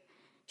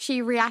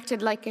 She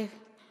reacted like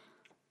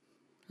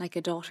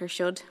a daughter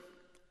should.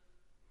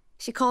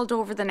 She called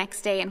over the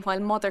next day, and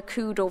while Mother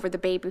cooed over the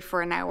baby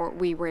for an hour,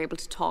 we were able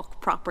to talk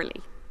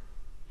properly.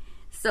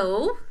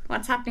 So,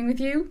 what's happening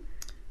with you?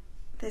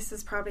 This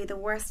is probably the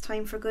worst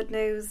time for good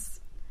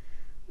news.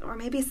 Or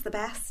maybe it's the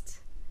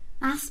best.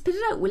 Spit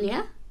it out, will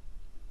ya?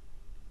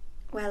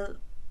 Well,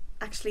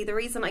 actually, the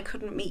reason I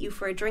couldn't meet you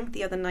for a drink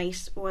the other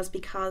night was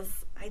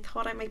because I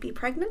thought I might be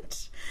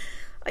pregnant.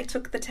 I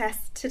took the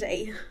test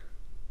today.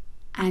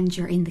 And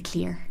you're in the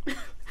clear.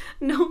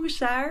 No,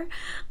 Shar.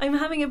 I'm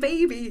having a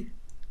baby.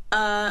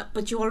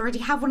 But you already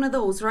have one of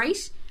those,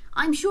 right?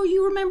 I'm sure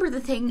you remember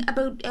the thing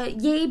about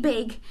yay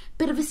big,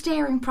 bit of a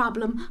staring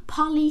problem,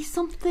 Polly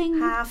something.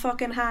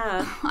 Fucking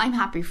ha. I'm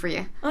happy for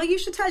you. Oh, you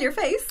should tell your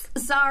face.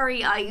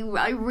 Sorry,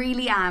 I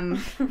really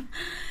am.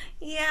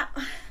 Yeah,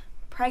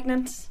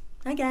 pregnant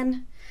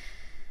again.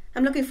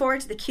 I'm looking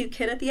forward to the cute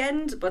kid at the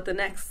end, but the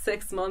next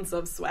 6 months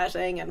of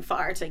sweating and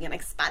farting and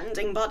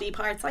expanding body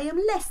parts I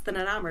am less than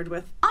enamoured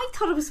with. I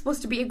thought it was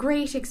supposed to be a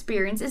great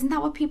experience. Isn't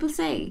that what people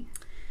say?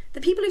 The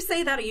people who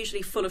say that are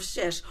usually full of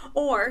shit,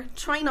 or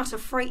try not to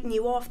frighten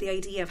you off the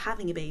idea of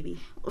having a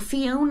baby.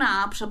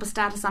 Fiona put up a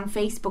status on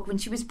Facebook when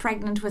she was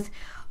pregnant with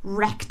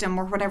Rectum,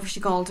 or whatever she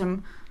called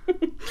him.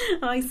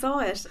 I saw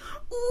it.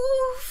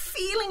 Ooh,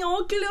 feeling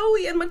all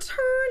glowy and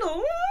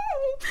maternal.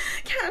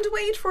 Can't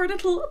wait for a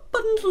little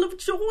bundle of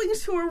joy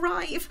to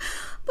arrive,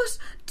 but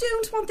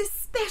don't want this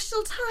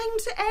special time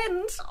to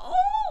end.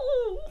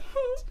 Oh.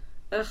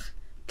 Ugh,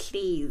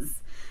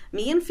 please.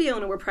 Me and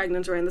Fiona were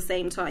pregnant around the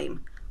same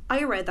time.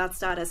 I read that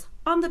status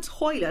on the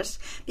toilet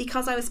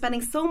because I was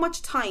spending so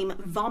much time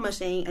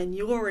vomiting and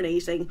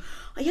urinating.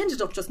 I ended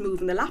up just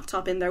moving the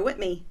laptop in there with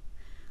me.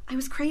 I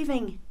was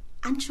craving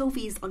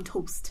anchovies on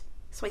toast,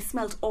 so I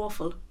smelled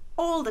awful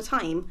all the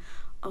time.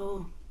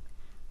 Oh,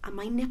 and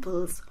my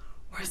nipples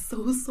were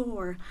so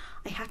sore.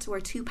 I had to wear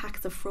 2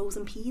 packs of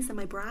frozen peas in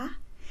my bra.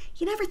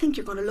 You never think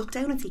you're going to look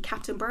down and see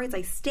Captain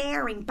Birdseye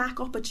staring back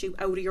up at you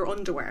out of your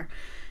underwear.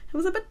 It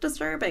was a bit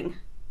disturbing.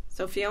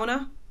 So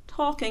Fiona,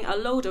 talking a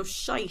load of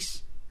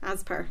shite,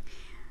 as per.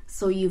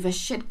 So you've a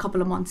shit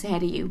couple of months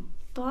ahead of you.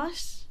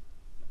 But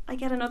I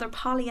get another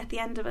Polly at the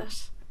end of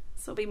it,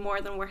 so it'll be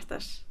more than worth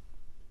it.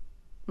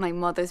 My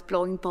mother's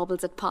blowing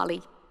bubbles at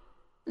Polly,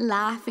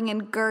 laughing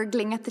and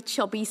gurgling at the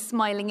chubby,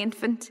 smiling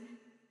infant.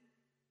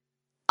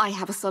 I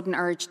have a sudden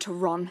urge to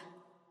run.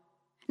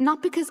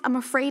 Not because I'm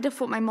afraid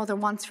of what my mother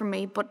wants from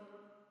me, but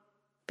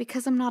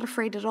because I'm not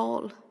afraid at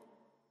all.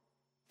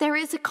 There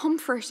is a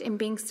comfort in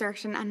being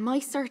certain, and my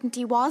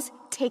certainty was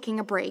taking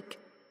a break.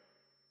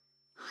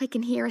 I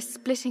can hear a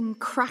splitting,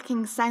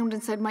 cracking sound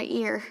inside my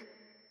ear.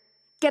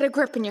 Get a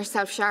grip on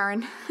yourself,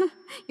 Sharon.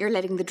 You're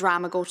letting the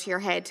drama go to your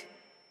head.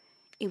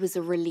 It was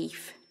a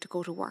relief to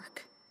go to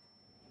work.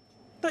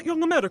 That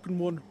young American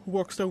one who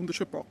works down the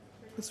shipwreck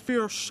has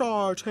fierce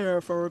short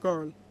hair for a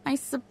girl. I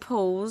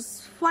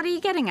suppose. What are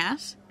you getting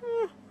at?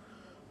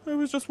 I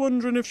was just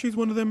wondering if she's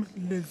one of them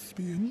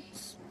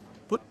lesbians.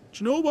 But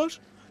do you know what?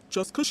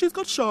 Just because she's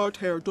got short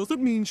hair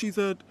doesn't mean she's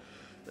an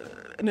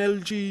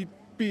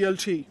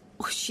LGBT.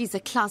 Oh, she's a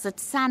closet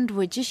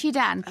sandwich, is she,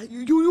 Dan?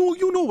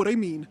 You know what I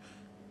mean.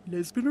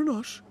 Lesbian or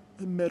not,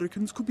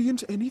 Americans could be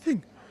into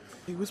anything.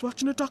 I was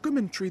watching a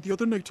documentary the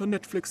other night on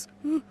Netflix.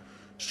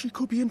 She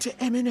could be into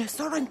M&S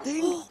or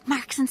anything. Oh,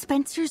 Marks and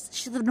Spencer's?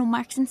 Should have known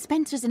Marks and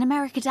Spencer's in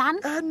America, Dan.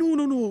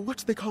 No. What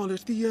do they call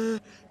it? The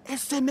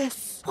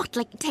SMS. What,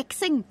 like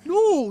texting?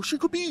 No, she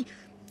could be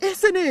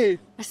SNA.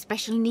 A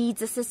special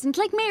needs assistant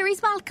like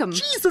Mary's Malcolm.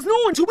 Jesus,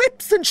 no, into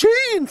whips and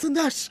chains and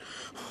that.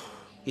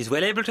 He's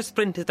well able to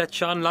sprint, is that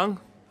Sean Long?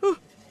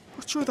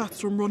 But sure,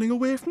 that's from running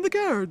away from the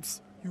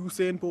guards.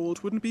 Usain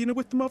Bolt wouldn't be in it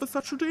with them of a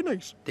Saturday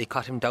night. They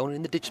caught him down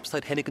in the ditch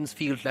beside Hennigan's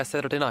field last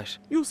Saturday night.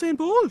 Usain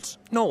Bolt?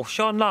 No,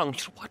 Sean Long.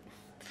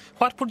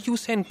 What would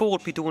Usain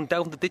Bolt be doing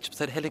down the ditch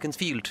beside Hennigan's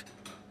field?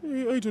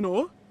 I don't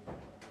know.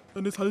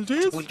 On his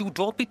holidays? Well, you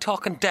don't be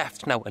talking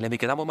daft now and let me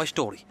get on with my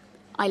story.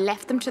 I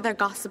left them to their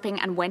gossiping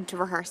and went to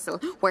rehearsal,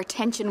 where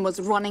tension was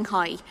running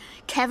high.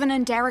 Kevin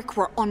and Derek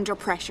were under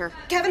pressure.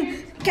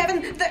 Kevin,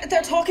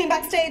 they're talking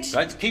backstage.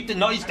 Lads, keep the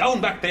noise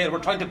down back there. We're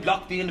trying to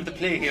block the end of the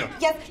play here.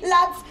 Yes,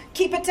 lads,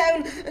 keep it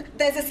down.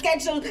 There's a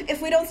schedule.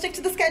 If we don't stick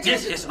to the schedule...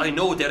 Yes, I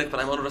know, Derek, but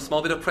I'm under a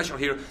small bit of pressure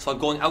here, so I'm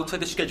going outside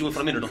the schedule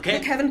for a minute,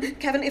 okay?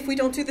 Kevin, if we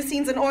don't do the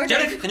scenes in order...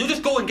 Derek, can you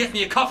just go and get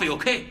me a coffee,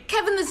 okay?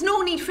 Kevin, there's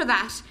no need for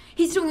that.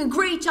 He's doing a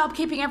great job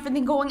keeping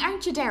everything going,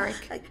 aren't you,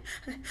 Derek?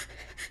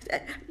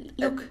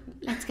 Look,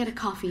 let's get a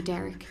coffee,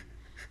 Derek.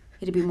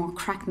 It'd be more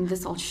crack than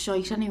this old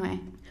shite anyway.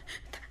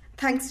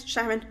 Thanks,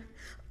 Sharon.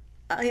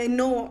 I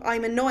know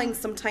I'm annoying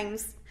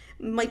sometimes.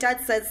 My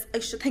dad says I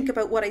should think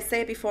about what I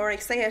say before I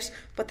say it,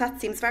 but that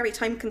seems very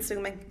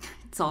time-consuming.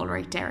 It's all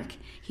right, Derek.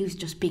 He was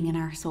just being an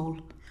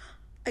arsehole.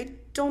 I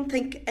don't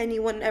think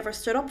anyone ever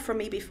stood up for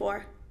me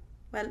before.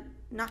 Well,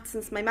 not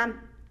since my mum.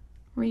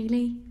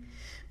 Really?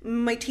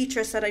 My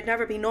teacher said I'd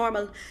never be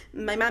normal.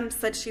 My mum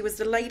said she was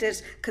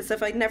delighted because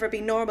if I'd never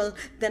be normal,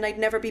 then I'd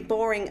never be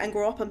boring and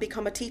grow up and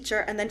become a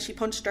teacher, and then she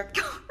punched her.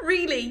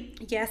 Really?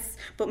 Yes,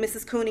 but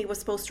Mrs. Cooney was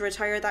supposed to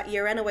retire that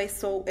year anyway,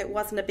 so it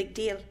wasn't a big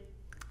deal.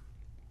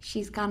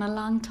 She's gone a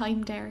long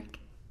time, Derek.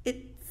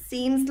 It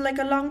seems like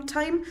a long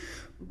time,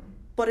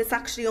 but it's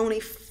actually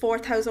only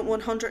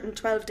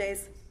 4,112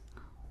 days.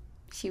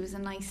 She was a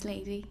nice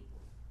lady.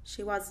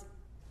 She was.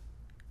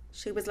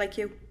 She was like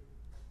you.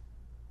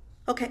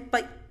 Okay,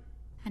 bye.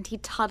 And he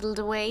toddled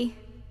away.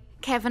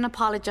 Kevin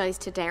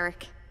apologised to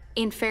Derek.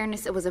 In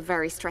fairness, it was a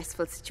very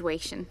stressful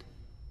situation.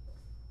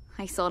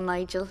 I saw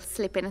Nigel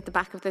slip in at the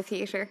back of the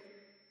theatre.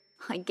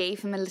 I gave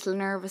him a little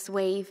nervous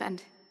wave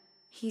and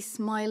he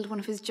smiled one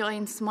of his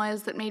giant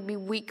smiles that made me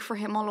weak for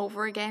him all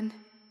over again.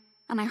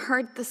 And I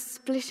heard the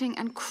splitting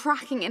and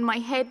cracking in my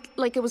head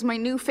like it was my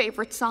new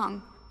favourite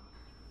song.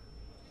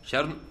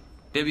 Sharon,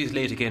 Debbie's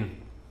late again.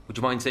 Would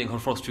you mind saying her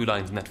first 2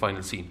 lines in that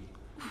final scene?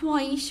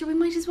 Why? Sure, we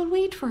might as well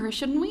wait for her,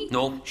 shouldn't we?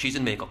 No, she's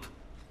in makeup.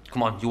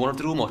 Come on, you won't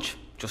have to do much.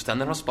 Just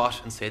stand in her spot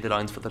and say the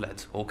lines for the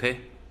lads, okay?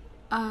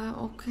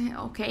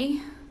 Okay.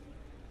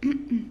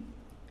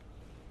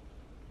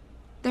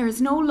 There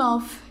is no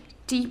love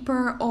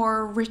deeper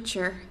or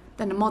richer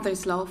than a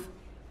mother's love.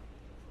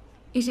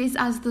 It is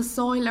as the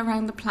soil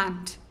around the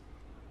plant,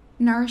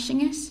 nourishing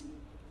it,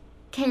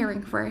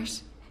 caring for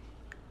it,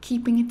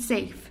 keeping it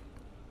safe.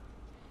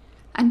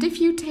 And if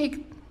you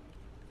take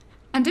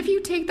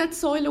that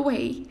soil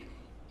away,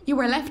 you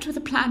are left with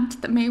a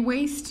plant that may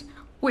waste,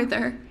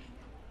 wither,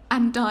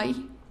 and die.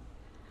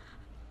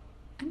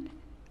 And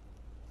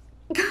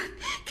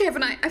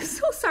Kevin, I'm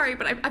so sorry,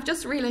 but I've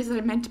just realised that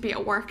I meant to be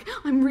at work.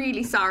 I'm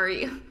really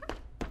sorry.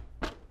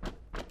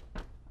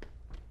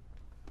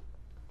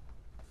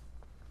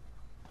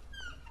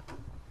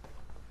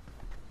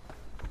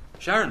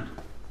 Sharon,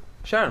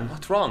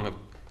 what's wrong?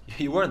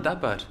 You weren't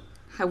that bad.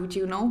 How would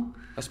you know?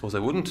 I suppose I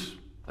wouldn't.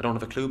 I don't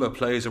have a clue about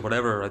plays or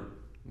whatever.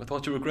 I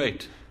thought you were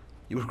great.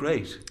 You were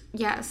great.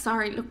 Yeah,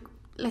 sorry, look,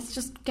 let's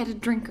just get a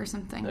drink or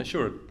something.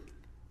 Sure.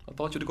 I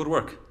thought you had to go to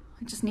work.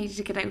 I just needed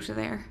to get out of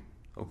there.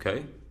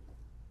 Okay.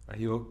 Are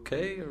you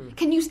okay? Or?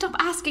 Can you stop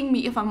asking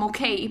me if I'm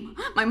okay?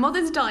 My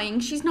mother's dying,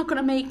 she's not going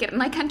to make it,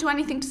 and I can't do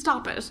anything to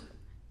stop it.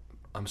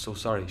 I'm so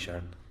sorry,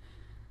 Sharon.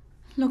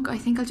 Look, I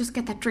think I'll just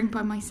get that drink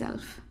by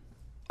myself.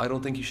 I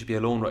don't think you should be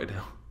alone right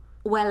now.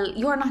 Well,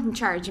 you're not in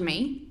charge of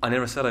me. I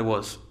never said I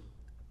was.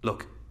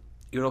 Look,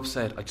 you're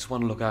upset. I just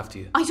want to look after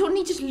you. I don't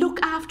need you to look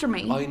after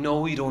me. I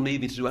know you don't need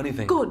me to do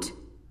anything. Good.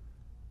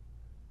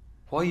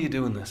 Why are you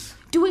doing this?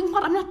 Doing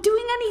what? I'm not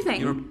doing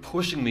anything. You're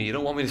pushing me. You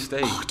don't want me to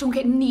stay. Oh, don't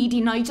get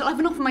needy, Nigel. I've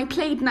enough on my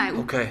plate now.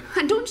 Okay.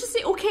 And don't just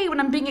say okay when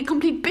I'm being a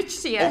complete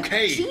bitch to you.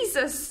 Okay.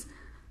 Jesus.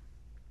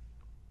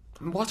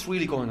 What's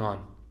really going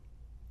on?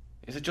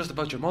 Is it just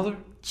about your mother?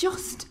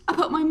 Just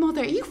about my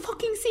mother? Are you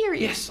fucking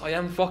serious? Yes, I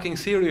am fucking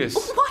serious.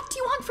 What do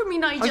you want from me,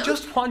 Nigel? I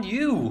just want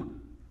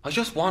you. I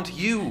just want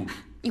you.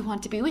 You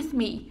want to be with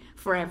me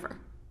forever.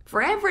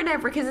 Forever and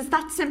ever, because it's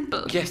that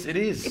simple. Yes, it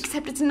is.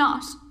 Except it's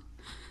not.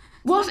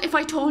 What if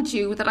I told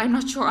you that I'm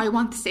not sure I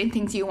want the same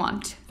things you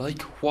want?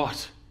 Like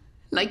what?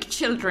 Like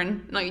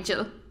children,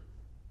 Nigel.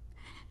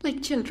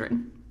 Like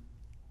children.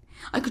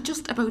 I could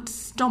just about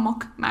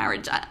stomach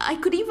marriage. I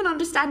could even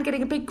understand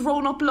getting a big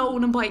grown-up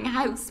loan and buying a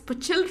house.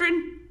 But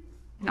children?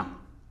 No.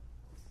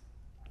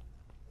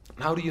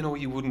 How do you know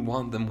you wouldn't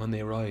want them when they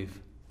arrive?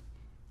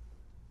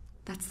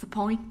 That's the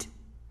point.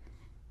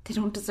 They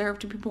don't deserve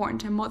to be born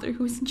to a mother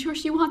who isn't sure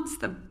she wants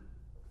them.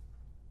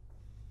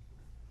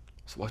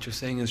 So what you're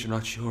saying is you're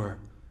not sure.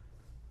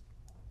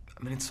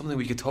 I mean, it's something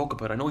we could talk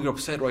about. I know you're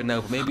upset right now,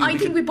 but maybe I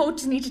think we both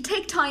just need to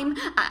take time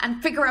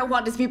and figure out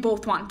what it is we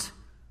both want.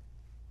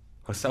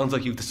 Well, it sounds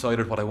like you've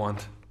decided what I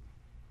want.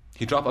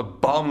 You drop a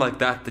bomb like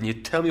that, then you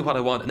tell me what I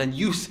want, and then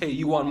you say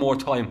you want more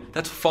time.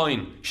 That's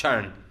fine,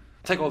 Sharon.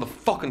 Take all the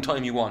fucking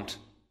time you want.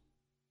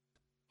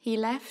 He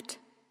left,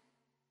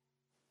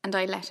 and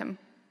I let him.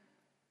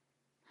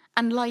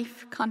 And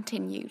life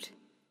continued.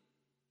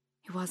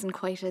 It wasn't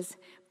quite as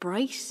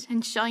bright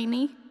and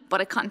shiny, but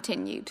it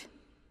continued.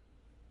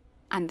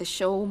 And the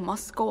show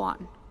must go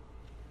on.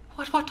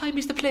 What time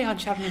is the play on,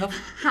 Sharon, love?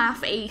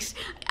 8:30.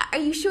 Are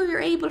you sure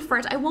you're able for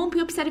it? I won't be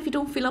upset if you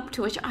don't feel up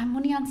to it. I'm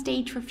only on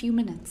stage for a few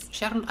minutes.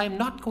 Sharon, I'm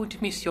not going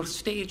to miss your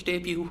stage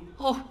debut.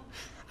 Oh,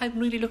 I'm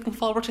really looking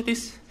forward to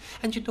this.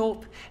 And you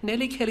know,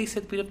 Nellie Kelly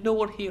said we'd have no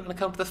one here on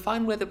account of the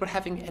fine weather we're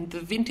having and the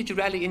vintage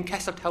rally in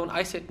Castletown.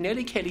 I said,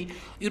 Nellie Kelly,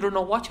 you don't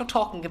know what you're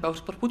talking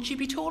about, but would she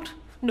be told?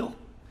 No.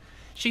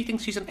 She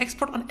thinks she's an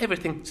expert on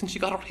everything since she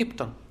got her hip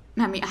done.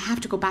 Mammy, I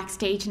have to go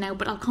backstage now,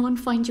 but I'll come and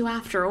find you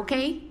after,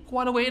 okay? Go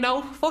on away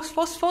now. Fuss,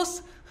 fuss,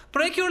 fuss.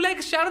 Break your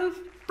legs, Sharon.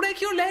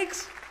 Break your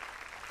legs.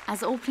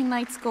 As opening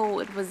nights go,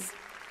 it was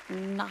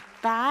not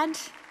bad.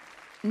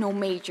 No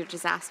major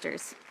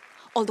disasters.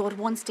 Although at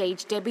one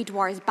stage, Debbie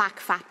Dwyer's back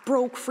fat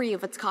broke free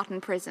of its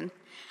cotton prison.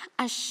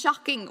 A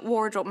shocking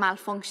wardrobe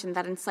malfunction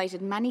that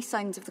incited many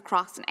signs of the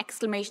cross and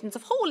exclamations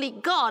of "Holy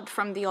God"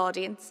 from the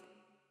audience.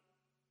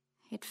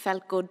 It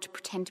felt good to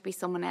pretend to be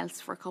someone else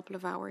for a couple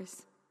of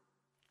hours.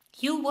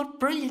 You were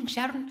brilliant,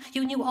 Sharon.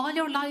 You knew all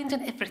your lines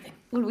and everything.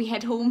 Will we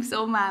head home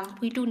so, ma'am?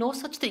 We do no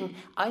such thing.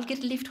 I'll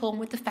get a lift home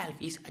with the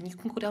Falvies and you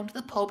can go down to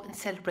the pub and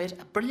celebrate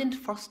a brilliant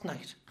first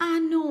night.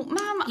 No,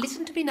 ma'am.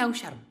 Listen to me now,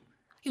 Sharon.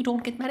 You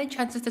don't get many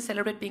chances to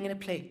celebrate being in a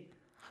play.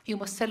 You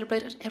must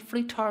celebrate at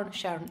every turn,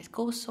 Sharon. It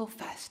goes so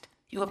fast.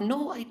 You have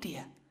no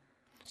idea.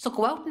 So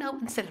go out now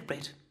and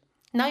celebrate.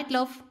 Night,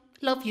 love.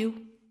 Love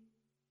you.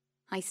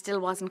 I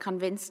still wasn't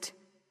convinced.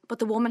 But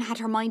the woman had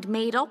her mind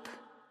made up.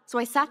 So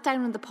I sat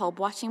down in the pub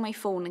watching my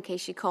phone in case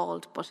she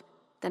called, but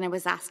then I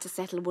was asked to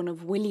settle one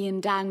of Willie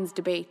and Dan's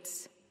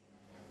debates.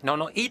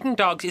 No, eating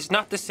dogs is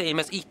not the same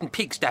as eating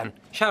pigs, Dan.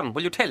 Sharon,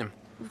 will you tell him?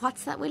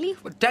 What's that, Willie?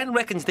 Well, Dan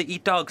reckons they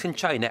eat dogs in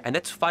China, and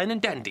it's fine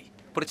and dandy.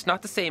 But it's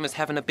not the same as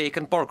having a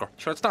bacon burger.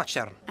 Sure it's not,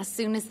 Sharon? As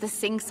soon as the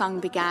sing-song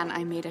began,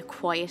 I made a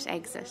quiet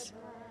exit.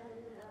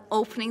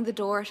 Opening the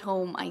door at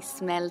home, I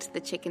smelled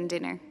the chicken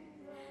dinner.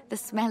 The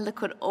smell that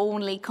could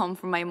only come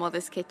from my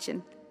mother's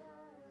kitchen.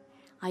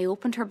 I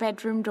opened her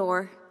bedroom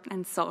door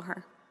and saw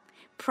her,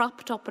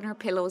 propped up in her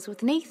pillows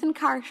with Nathan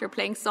Carter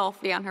playing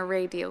softly on her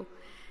radio.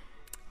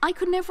 I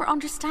could never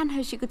understand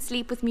how she could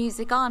sleep with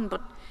music on,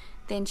 but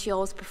then she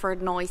always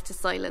preferred noise to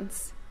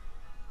silence.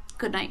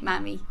 Good night,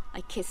 Mammy.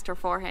 I kissed her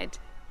forehead.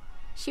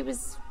 She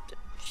was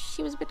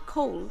a bit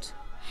cold.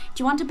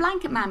 Do you want a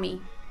blanket,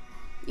 Mammy?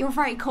 You're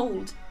very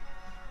cold.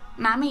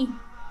 Mammy?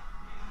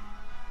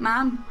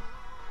 Ma'am?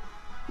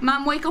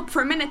 Ma'am, wake up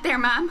for a minute there,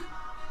 ma'am.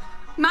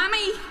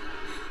 Mammy!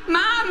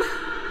 Ma'am!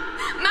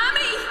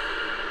 Mammy!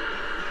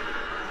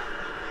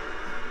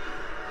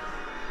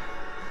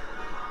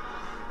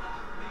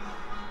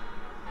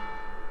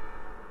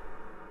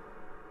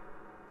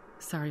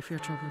 Sorry for your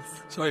troubles.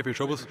 Sorry for your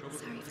troubles.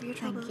 Sorry for your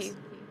troubles. Thank you.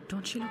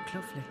 Don't she look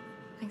lovely?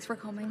 Thanks for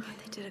coming.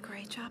 They did a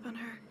great job on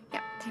her.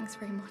 Yeah, thanks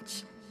very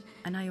much.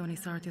 And I only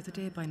saw her the other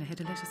day buying a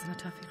head of lettuce and a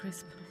toffee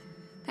crisp.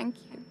 Thank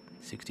you.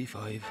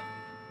 65.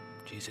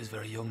 She's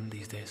very young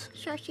these days.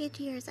 Sure, she had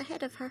years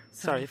ahead of her.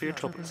 Sorry for your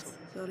troubles.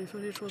 Sorry for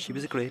your troubles. She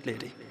was a great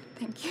lady.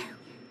 Thank you.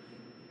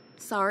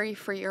 Sorry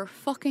for your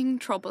fucking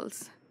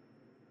troubles.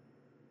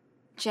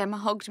 Gemma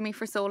hugged me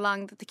for so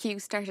long that the queue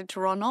started to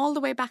run all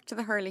the way back to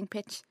the hurling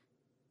pitch.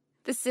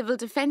 The civil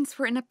defence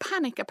were in a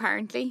panic,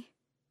 apparently.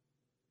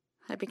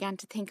 I began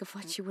to think of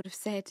what she would have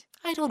said.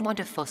 I don't want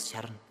to fuss,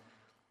 Sharon.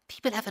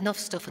 People have enough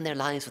stuff in their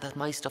lives without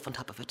my stuff on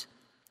top of it.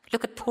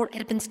 Look at poor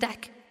Edmund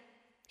Stack.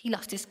 He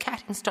lost his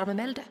cat in Storm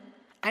Imelda.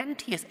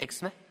 And he has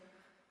eczema.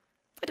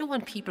 I don't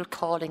want people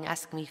calling,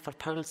 asking me for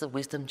pearls of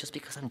wisdom just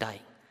because I'm dying.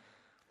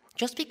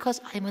 Just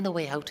because I'm on the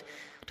way out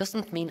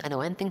doesn't mean I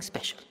know anything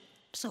special.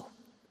 So,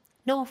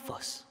 no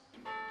fuss.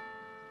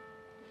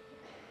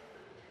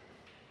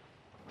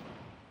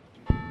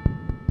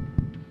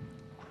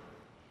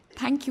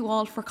 Thank you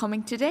all for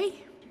coming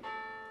today.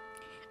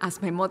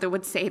 As my mother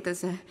would say,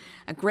 there's a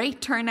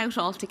great turnout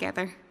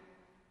altogether.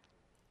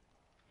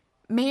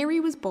 Mary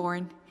was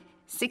born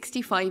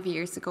 65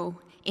 years ago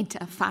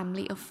into a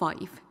family of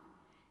 5.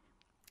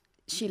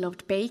 She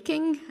loved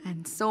baking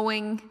and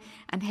sewing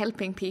and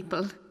helping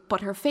people,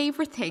 but her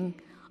favourite thing,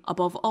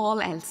 above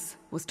all else,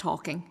 was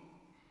talking.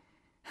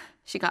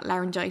 She got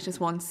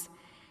laryngitis once,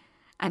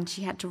 and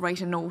she had to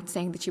write a note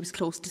saying that she was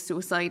close to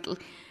suicidal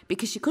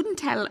because she couldn't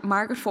tell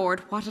Margaret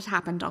Ford what had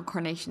happened on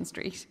Coronation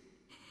Street.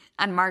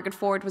 And Margaret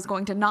Ford was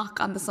going to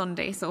knock on the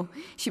Sunday, so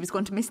she was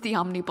going to miss the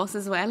omnibus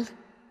as well.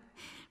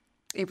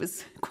 It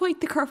was quite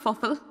the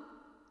kerfuffle.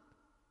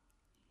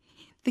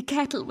 The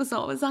kettle was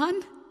always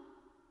on.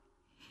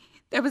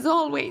 There was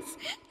always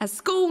a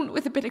scone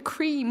with a bit of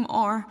cream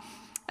or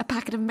a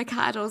packet of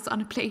Micados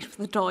on a plate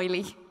for the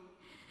doily,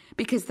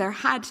 because there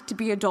had to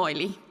be a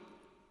doily.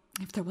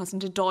 If there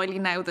wasn't a doily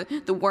now,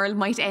 the world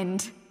might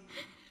end.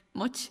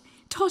 Much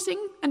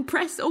tutting and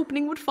press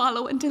opening would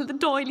follow until the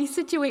doily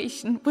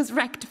situation was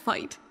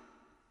rectified.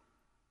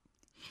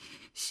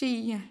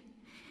 She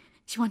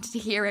wanted to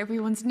hear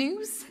everyone's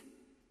news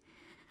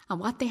and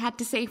what they had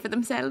to say for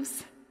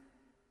themselves,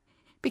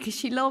 because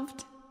she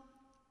loved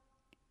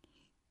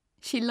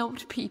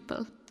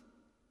people.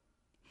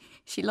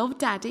 She loved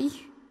Daddy.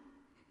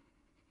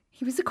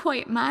 He was a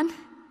quiet man.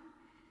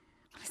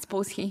 I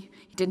suppose he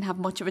didn't have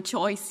much of a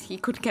choice. He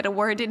couldn't get a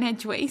word in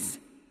edgeways.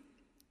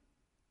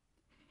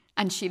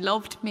 And she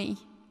loved me.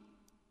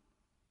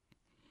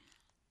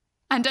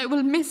 And I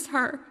will miss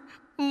her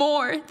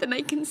more than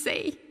I can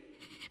say,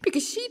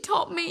 because she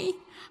taught me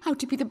how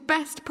to be the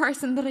best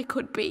person that I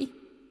could be.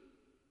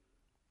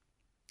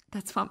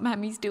 That's what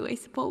mammies do, I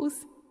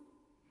suppose.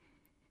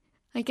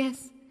 I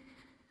guess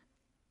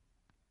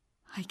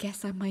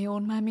I'm my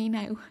own mammy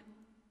now.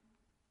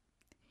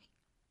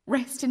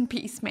 Rest in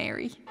peace,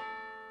 Mary.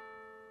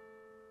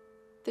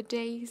 The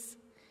days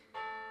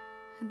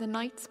and the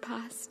nights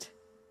passed,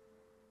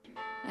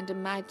 and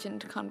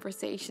imagined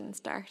conversation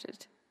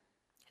started.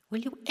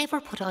 Will you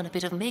ever put on a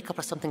bit of makeup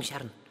or something,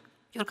 Sharon?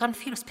 You're gone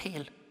fierce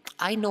pale.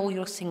 I know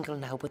you're single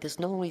now, but there's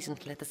no reason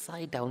to let the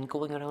side down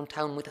going around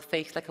town with a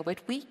face like a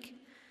wet week.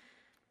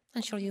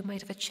 And sure, you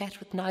might have a chat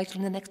with Nigel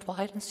in the next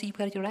while and see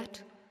where you're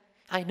at.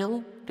 I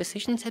know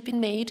decisions have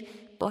been made,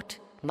 but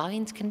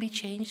minds can be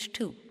changed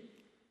too.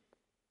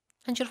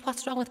 And sure,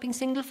 what's wrong with being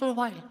single for a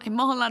while? I'm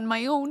all on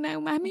my own now,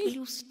 Mammy. Will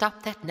you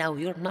stop that now?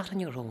 You're not on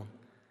your own.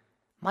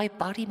 My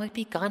body might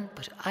be gone,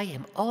 but I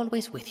am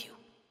always with you.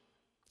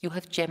 You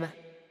have Gemma.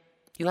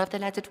 You have the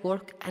lads at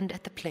work and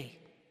at the play.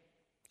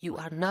 You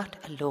are not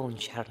alone,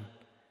 Sharon.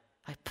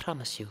 I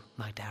promise you,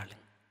 my darling.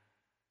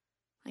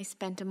 I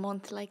spent a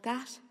month like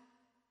that,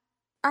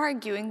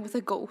 arguing with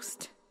a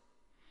ghost,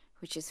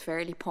 which is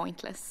fairly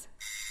pointless.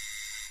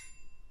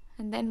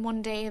 And then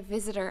one day a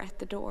visitor at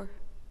the door.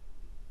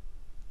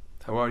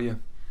 How are you?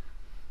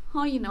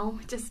 Oh, you know,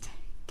 just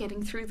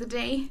getting through the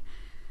day.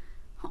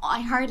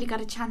 I hardly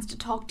got a chance to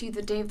talk to you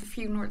the day of the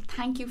funeral.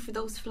 Thank you for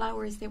those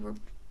flowers. They were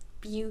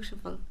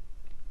beautiful.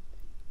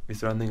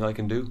 Is there anything I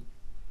can do?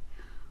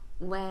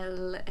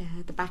 Well,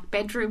 the back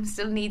bedroom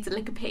still needs a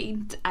lick of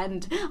paint,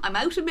 and I'm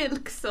out of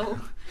milk, so...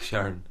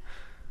 Sharon,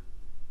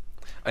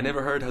 I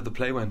never heard how the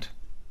play went.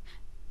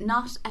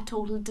 Not a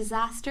total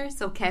disaster,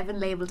 so Kevin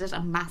labelled it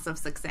a massive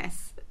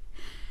success.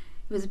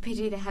 It was a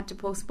pity they had to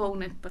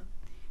postpone it, but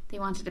they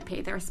wanted to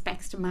pay their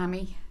respects to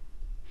Mammy.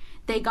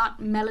 They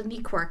got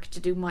Melanie Quirk to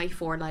do my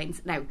 4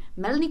 lines. Now,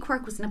 Melanie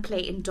Quirk was in a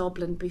play in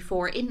Dublin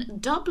before. In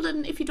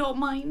Dublin, if you don't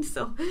mind,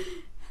 so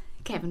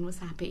Kevin was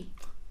happy.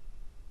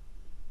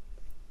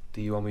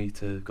 Do you want me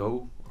to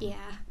go?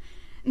 Yeah.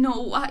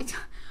 No, I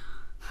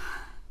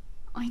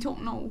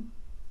don't know.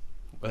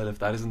 Well, if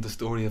that isn't the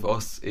story of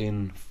us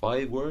in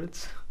 5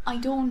 words... I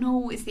don't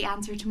know is the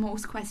answer to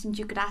most questions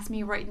you could ask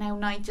me right now,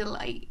 Nigel.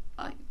 I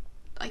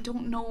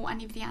don't know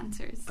any of the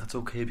answers. That's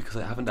okay, because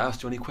I haven't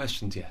asked you any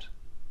questions yet.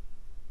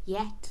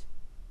 Yet?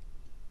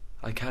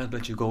 I can't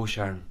let you go,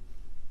 Sharon.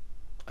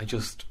 I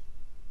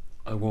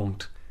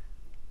won't.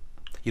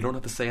 You don't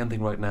have to say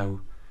anything right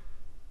now,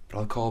 but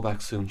I'll call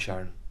back soon,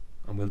 Sharon,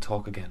 and we'll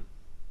talk again.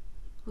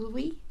 Will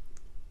we?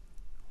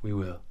 We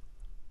will.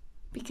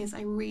 Because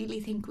I really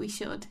think we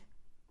should.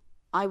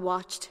 I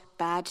watched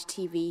bad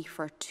TV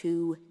for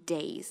 2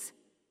 days.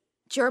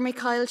 Jeremy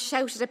Kyle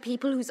shouted at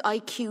people whose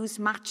IQs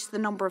matched the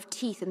number of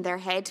teeth in their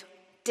head.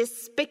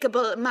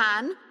 Despicable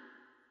man.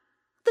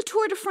 The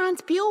Tour de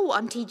France Bio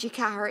on TG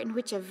Cahir, in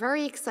which a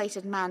very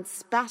excited man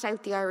spat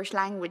out the Irish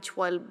language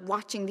while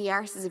watching the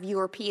arses of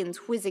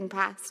Europeans whizzing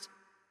past.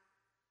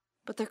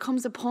 But there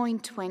comes a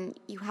point when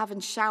you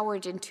haven't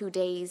showered in 2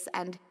 days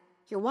and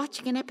you're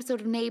watching an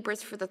episode of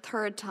Neighbours for the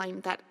 3rd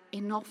time that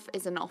enough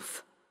is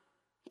enough.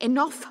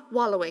 Enough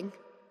wallowing.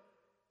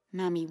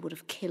 Mammy would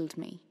have killed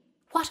me.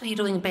 What are you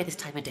doing in bed this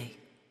time of day?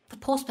 The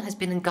postman has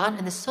been and gone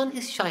and the sun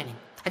is shining.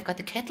 I've got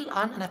the kettle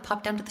on and I've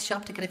popped down to the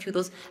shop to get a few of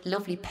those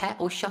lovely pat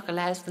au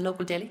chocolats from the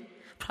local deli.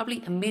 Probably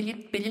 1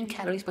 billion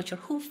calories, but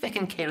who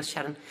feckin' cares,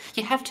 Sharon?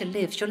 You have to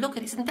live. Sure, look,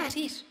 isn't that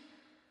it?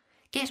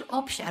 Get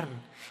up,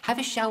 Sharon. Have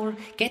a shower,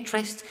 get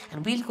dressed,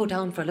 and we'll go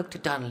down for a look to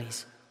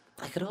Donnelly's.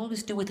 I could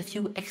always do with a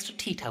few extra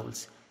tea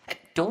towels.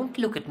 Don't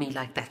look at me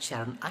like that,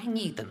 Sharon. I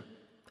need them.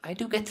 I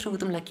do get through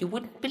them like you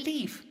wouldn't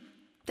believe.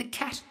 The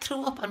cat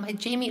threw up on my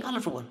Jamie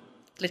Oliver one.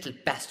 Little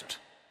bastard.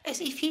 As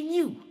if he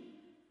knew.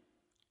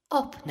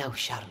 Up now,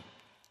 Sharon.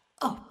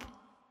 Up.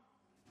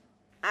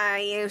 Are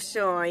you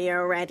sure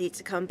you're ready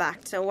to come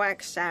back to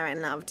work,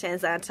 Sharon, love?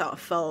 'Tis a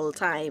tough old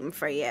time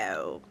for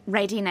you.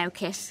 Ready now,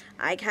 Kit.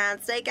 I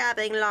can't stay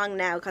gabbing long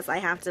now because I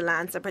have to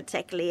lance a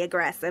particularly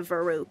aggressive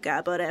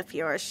Veruca, but if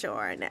you're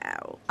sure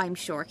now. I'm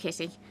sure,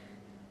 Kitty.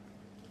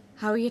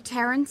 How are you,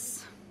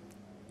 Terence?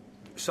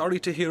 Sorry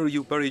to hear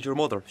you buried your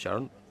mother,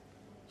 Sharon.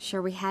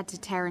 Sure we had to,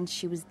 Terence.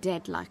 She was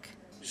dead, like.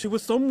 She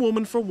was some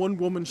woman for one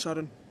woman,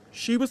 Sharon.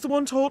 She was the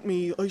one told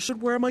me I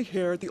should wear my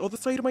hair the other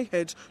side of my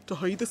head to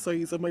hide the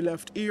size of my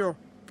left ear.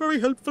 Very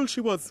helpful she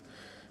was.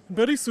 And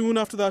very soon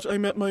after that I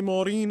met my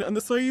Maureen and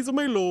the size of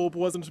my lobe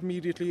wasn't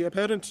immediately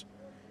apparent.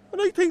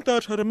 And I think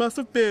that had a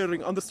massive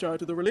bearing on the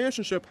start of the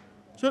relationship.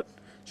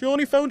 She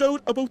only found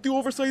out about the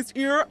oversized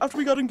ear after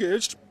we got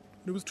engaged.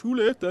 And it was too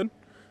late then.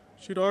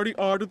 She'd already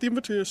ordered the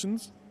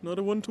invitations. Not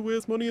a one to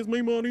waste money as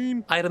my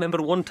Maureen. I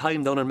remember one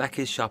time down in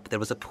Mackey's shop there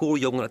was a poor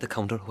young one at the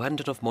counter who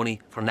hadn't enough money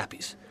for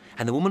nappies.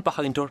 And the woman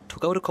behind her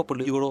took out a couple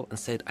of euro and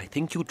said, "I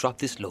think you dropped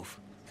this loaf."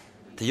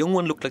 The young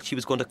one looked like she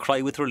was going to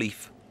cry with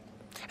relief.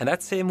 And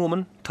that same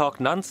woman talked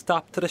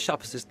non-stop to the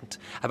shop assistant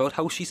about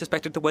how she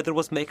suspected the weather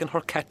was making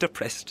her cat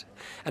depressed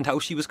and how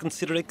she was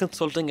considering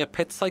consulting a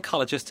pet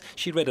psychologist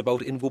she read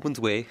about in Woman's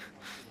Way.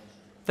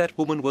 That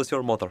woman was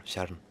your mother,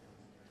 Sharon.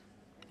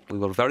 We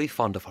were very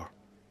fond of her.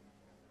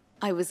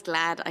 I was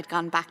glad I'd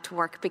gone back to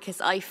work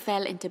because I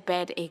fell into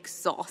bed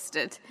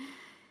exhausted.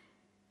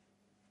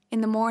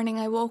 In the morning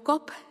I woke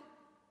up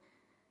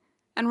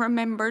and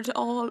remembered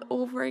all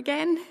over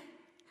again,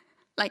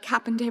 like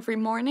happened every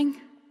morning.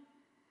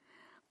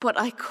 But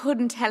I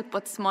couldn't help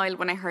but smile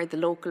when I heard the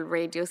local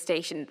radio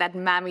station that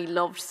Mammy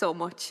loved so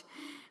much,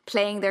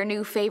 playing their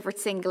new favourite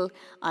single,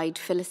 "I'd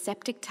Fill a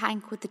Septic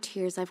Tank with the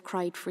Tears I've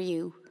Cried for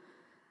You."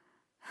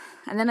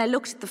 And then I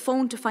looked at the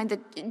phone to find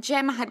that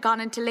Gemma had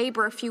gone into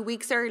labour a few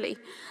weeks early.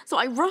 So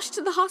I rushed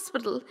to the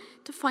hospital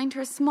to find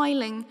her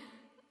smiling,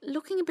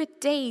 looking a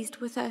bit dazed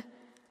with a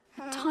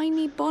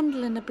tiny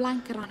bundle in a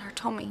blanket on her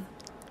tummy.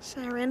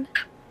 Sharon,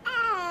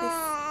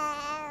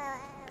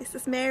 this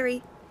is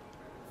Mary.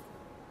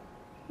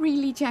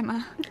 Really,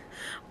 Gemma?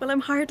 Well,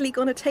 I'm hardly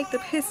going to take the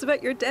piss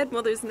about your dead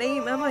mother's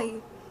name, am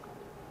I?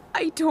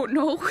 I don't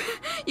know.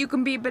 You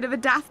can be a bit of a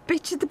daft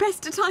bitch at the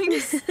best of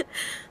times.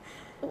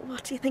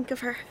 What do you think of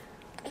her?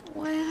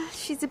 Well,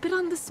 she's a bit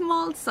on the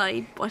small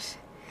side, but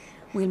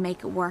we'll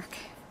make it work.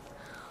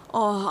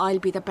 Oh, I'll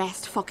be the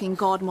best fucking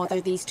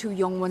godmother these two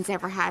young ones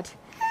ever had.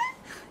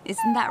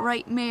 Isn't that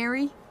right,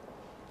 Mary?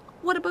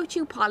 What about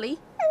you, Polly?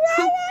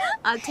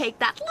 I'll take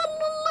that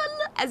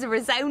as a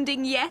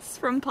resounding yes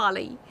from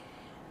Polly.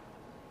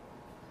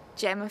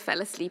 Gemma fell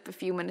asleep a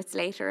few minutes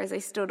later as I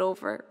stood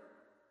over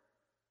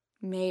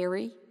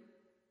Mary.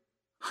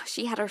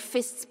 She had her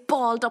fists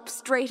balled up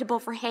straight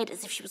above her head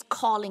as if she was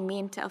calling me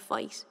into a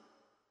fight.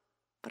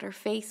 But her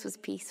face was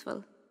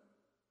peaceful.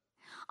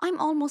 I'm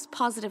almost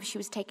positive she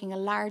was taking a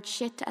large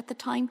shit at the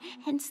time,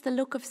 hence the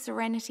look of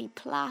serenity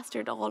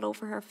plastered all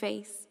over her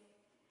face.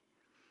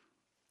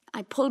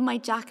 I pulled my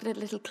jacket a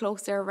little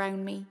closer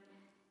around me,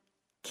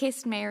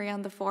 kissed Mary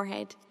on the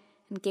forehead,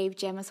 and gave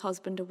Gemma's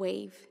husband a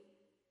wave.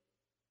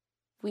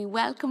 We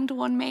welcomed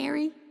one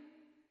Mary,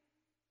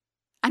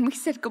 and we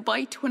said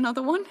goodbye to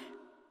another one.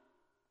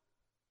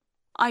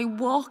 I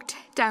walked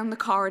down the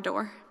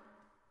corridor,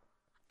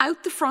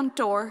 out the front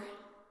door,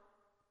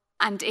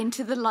 and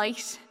into the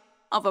light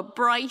of a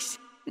bright,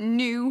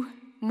 new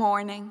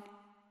morning.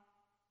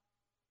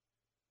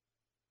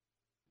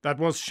 That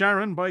was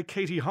Sharon by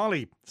Katie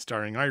Holly,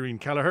 starring Irene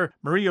Kelleher,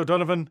 Marie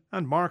O'Donovan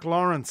and Mark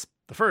Lawrence,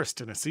 the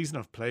first in a season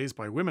of plays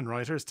by women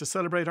writers to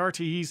celebrate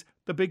RTE's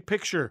The Big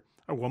Picture,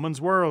 A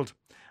Woman's World,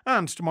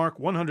 and to mark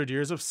 100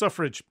 years of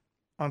suffrage.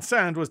 On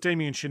sound was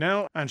Damien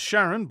Chanel, and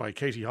Sharon by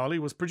Katie Holly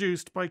was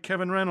produced by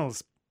Kevin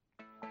Reynolds.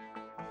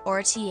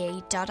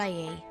 rte.ie/drama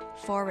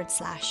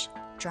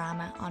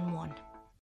on one.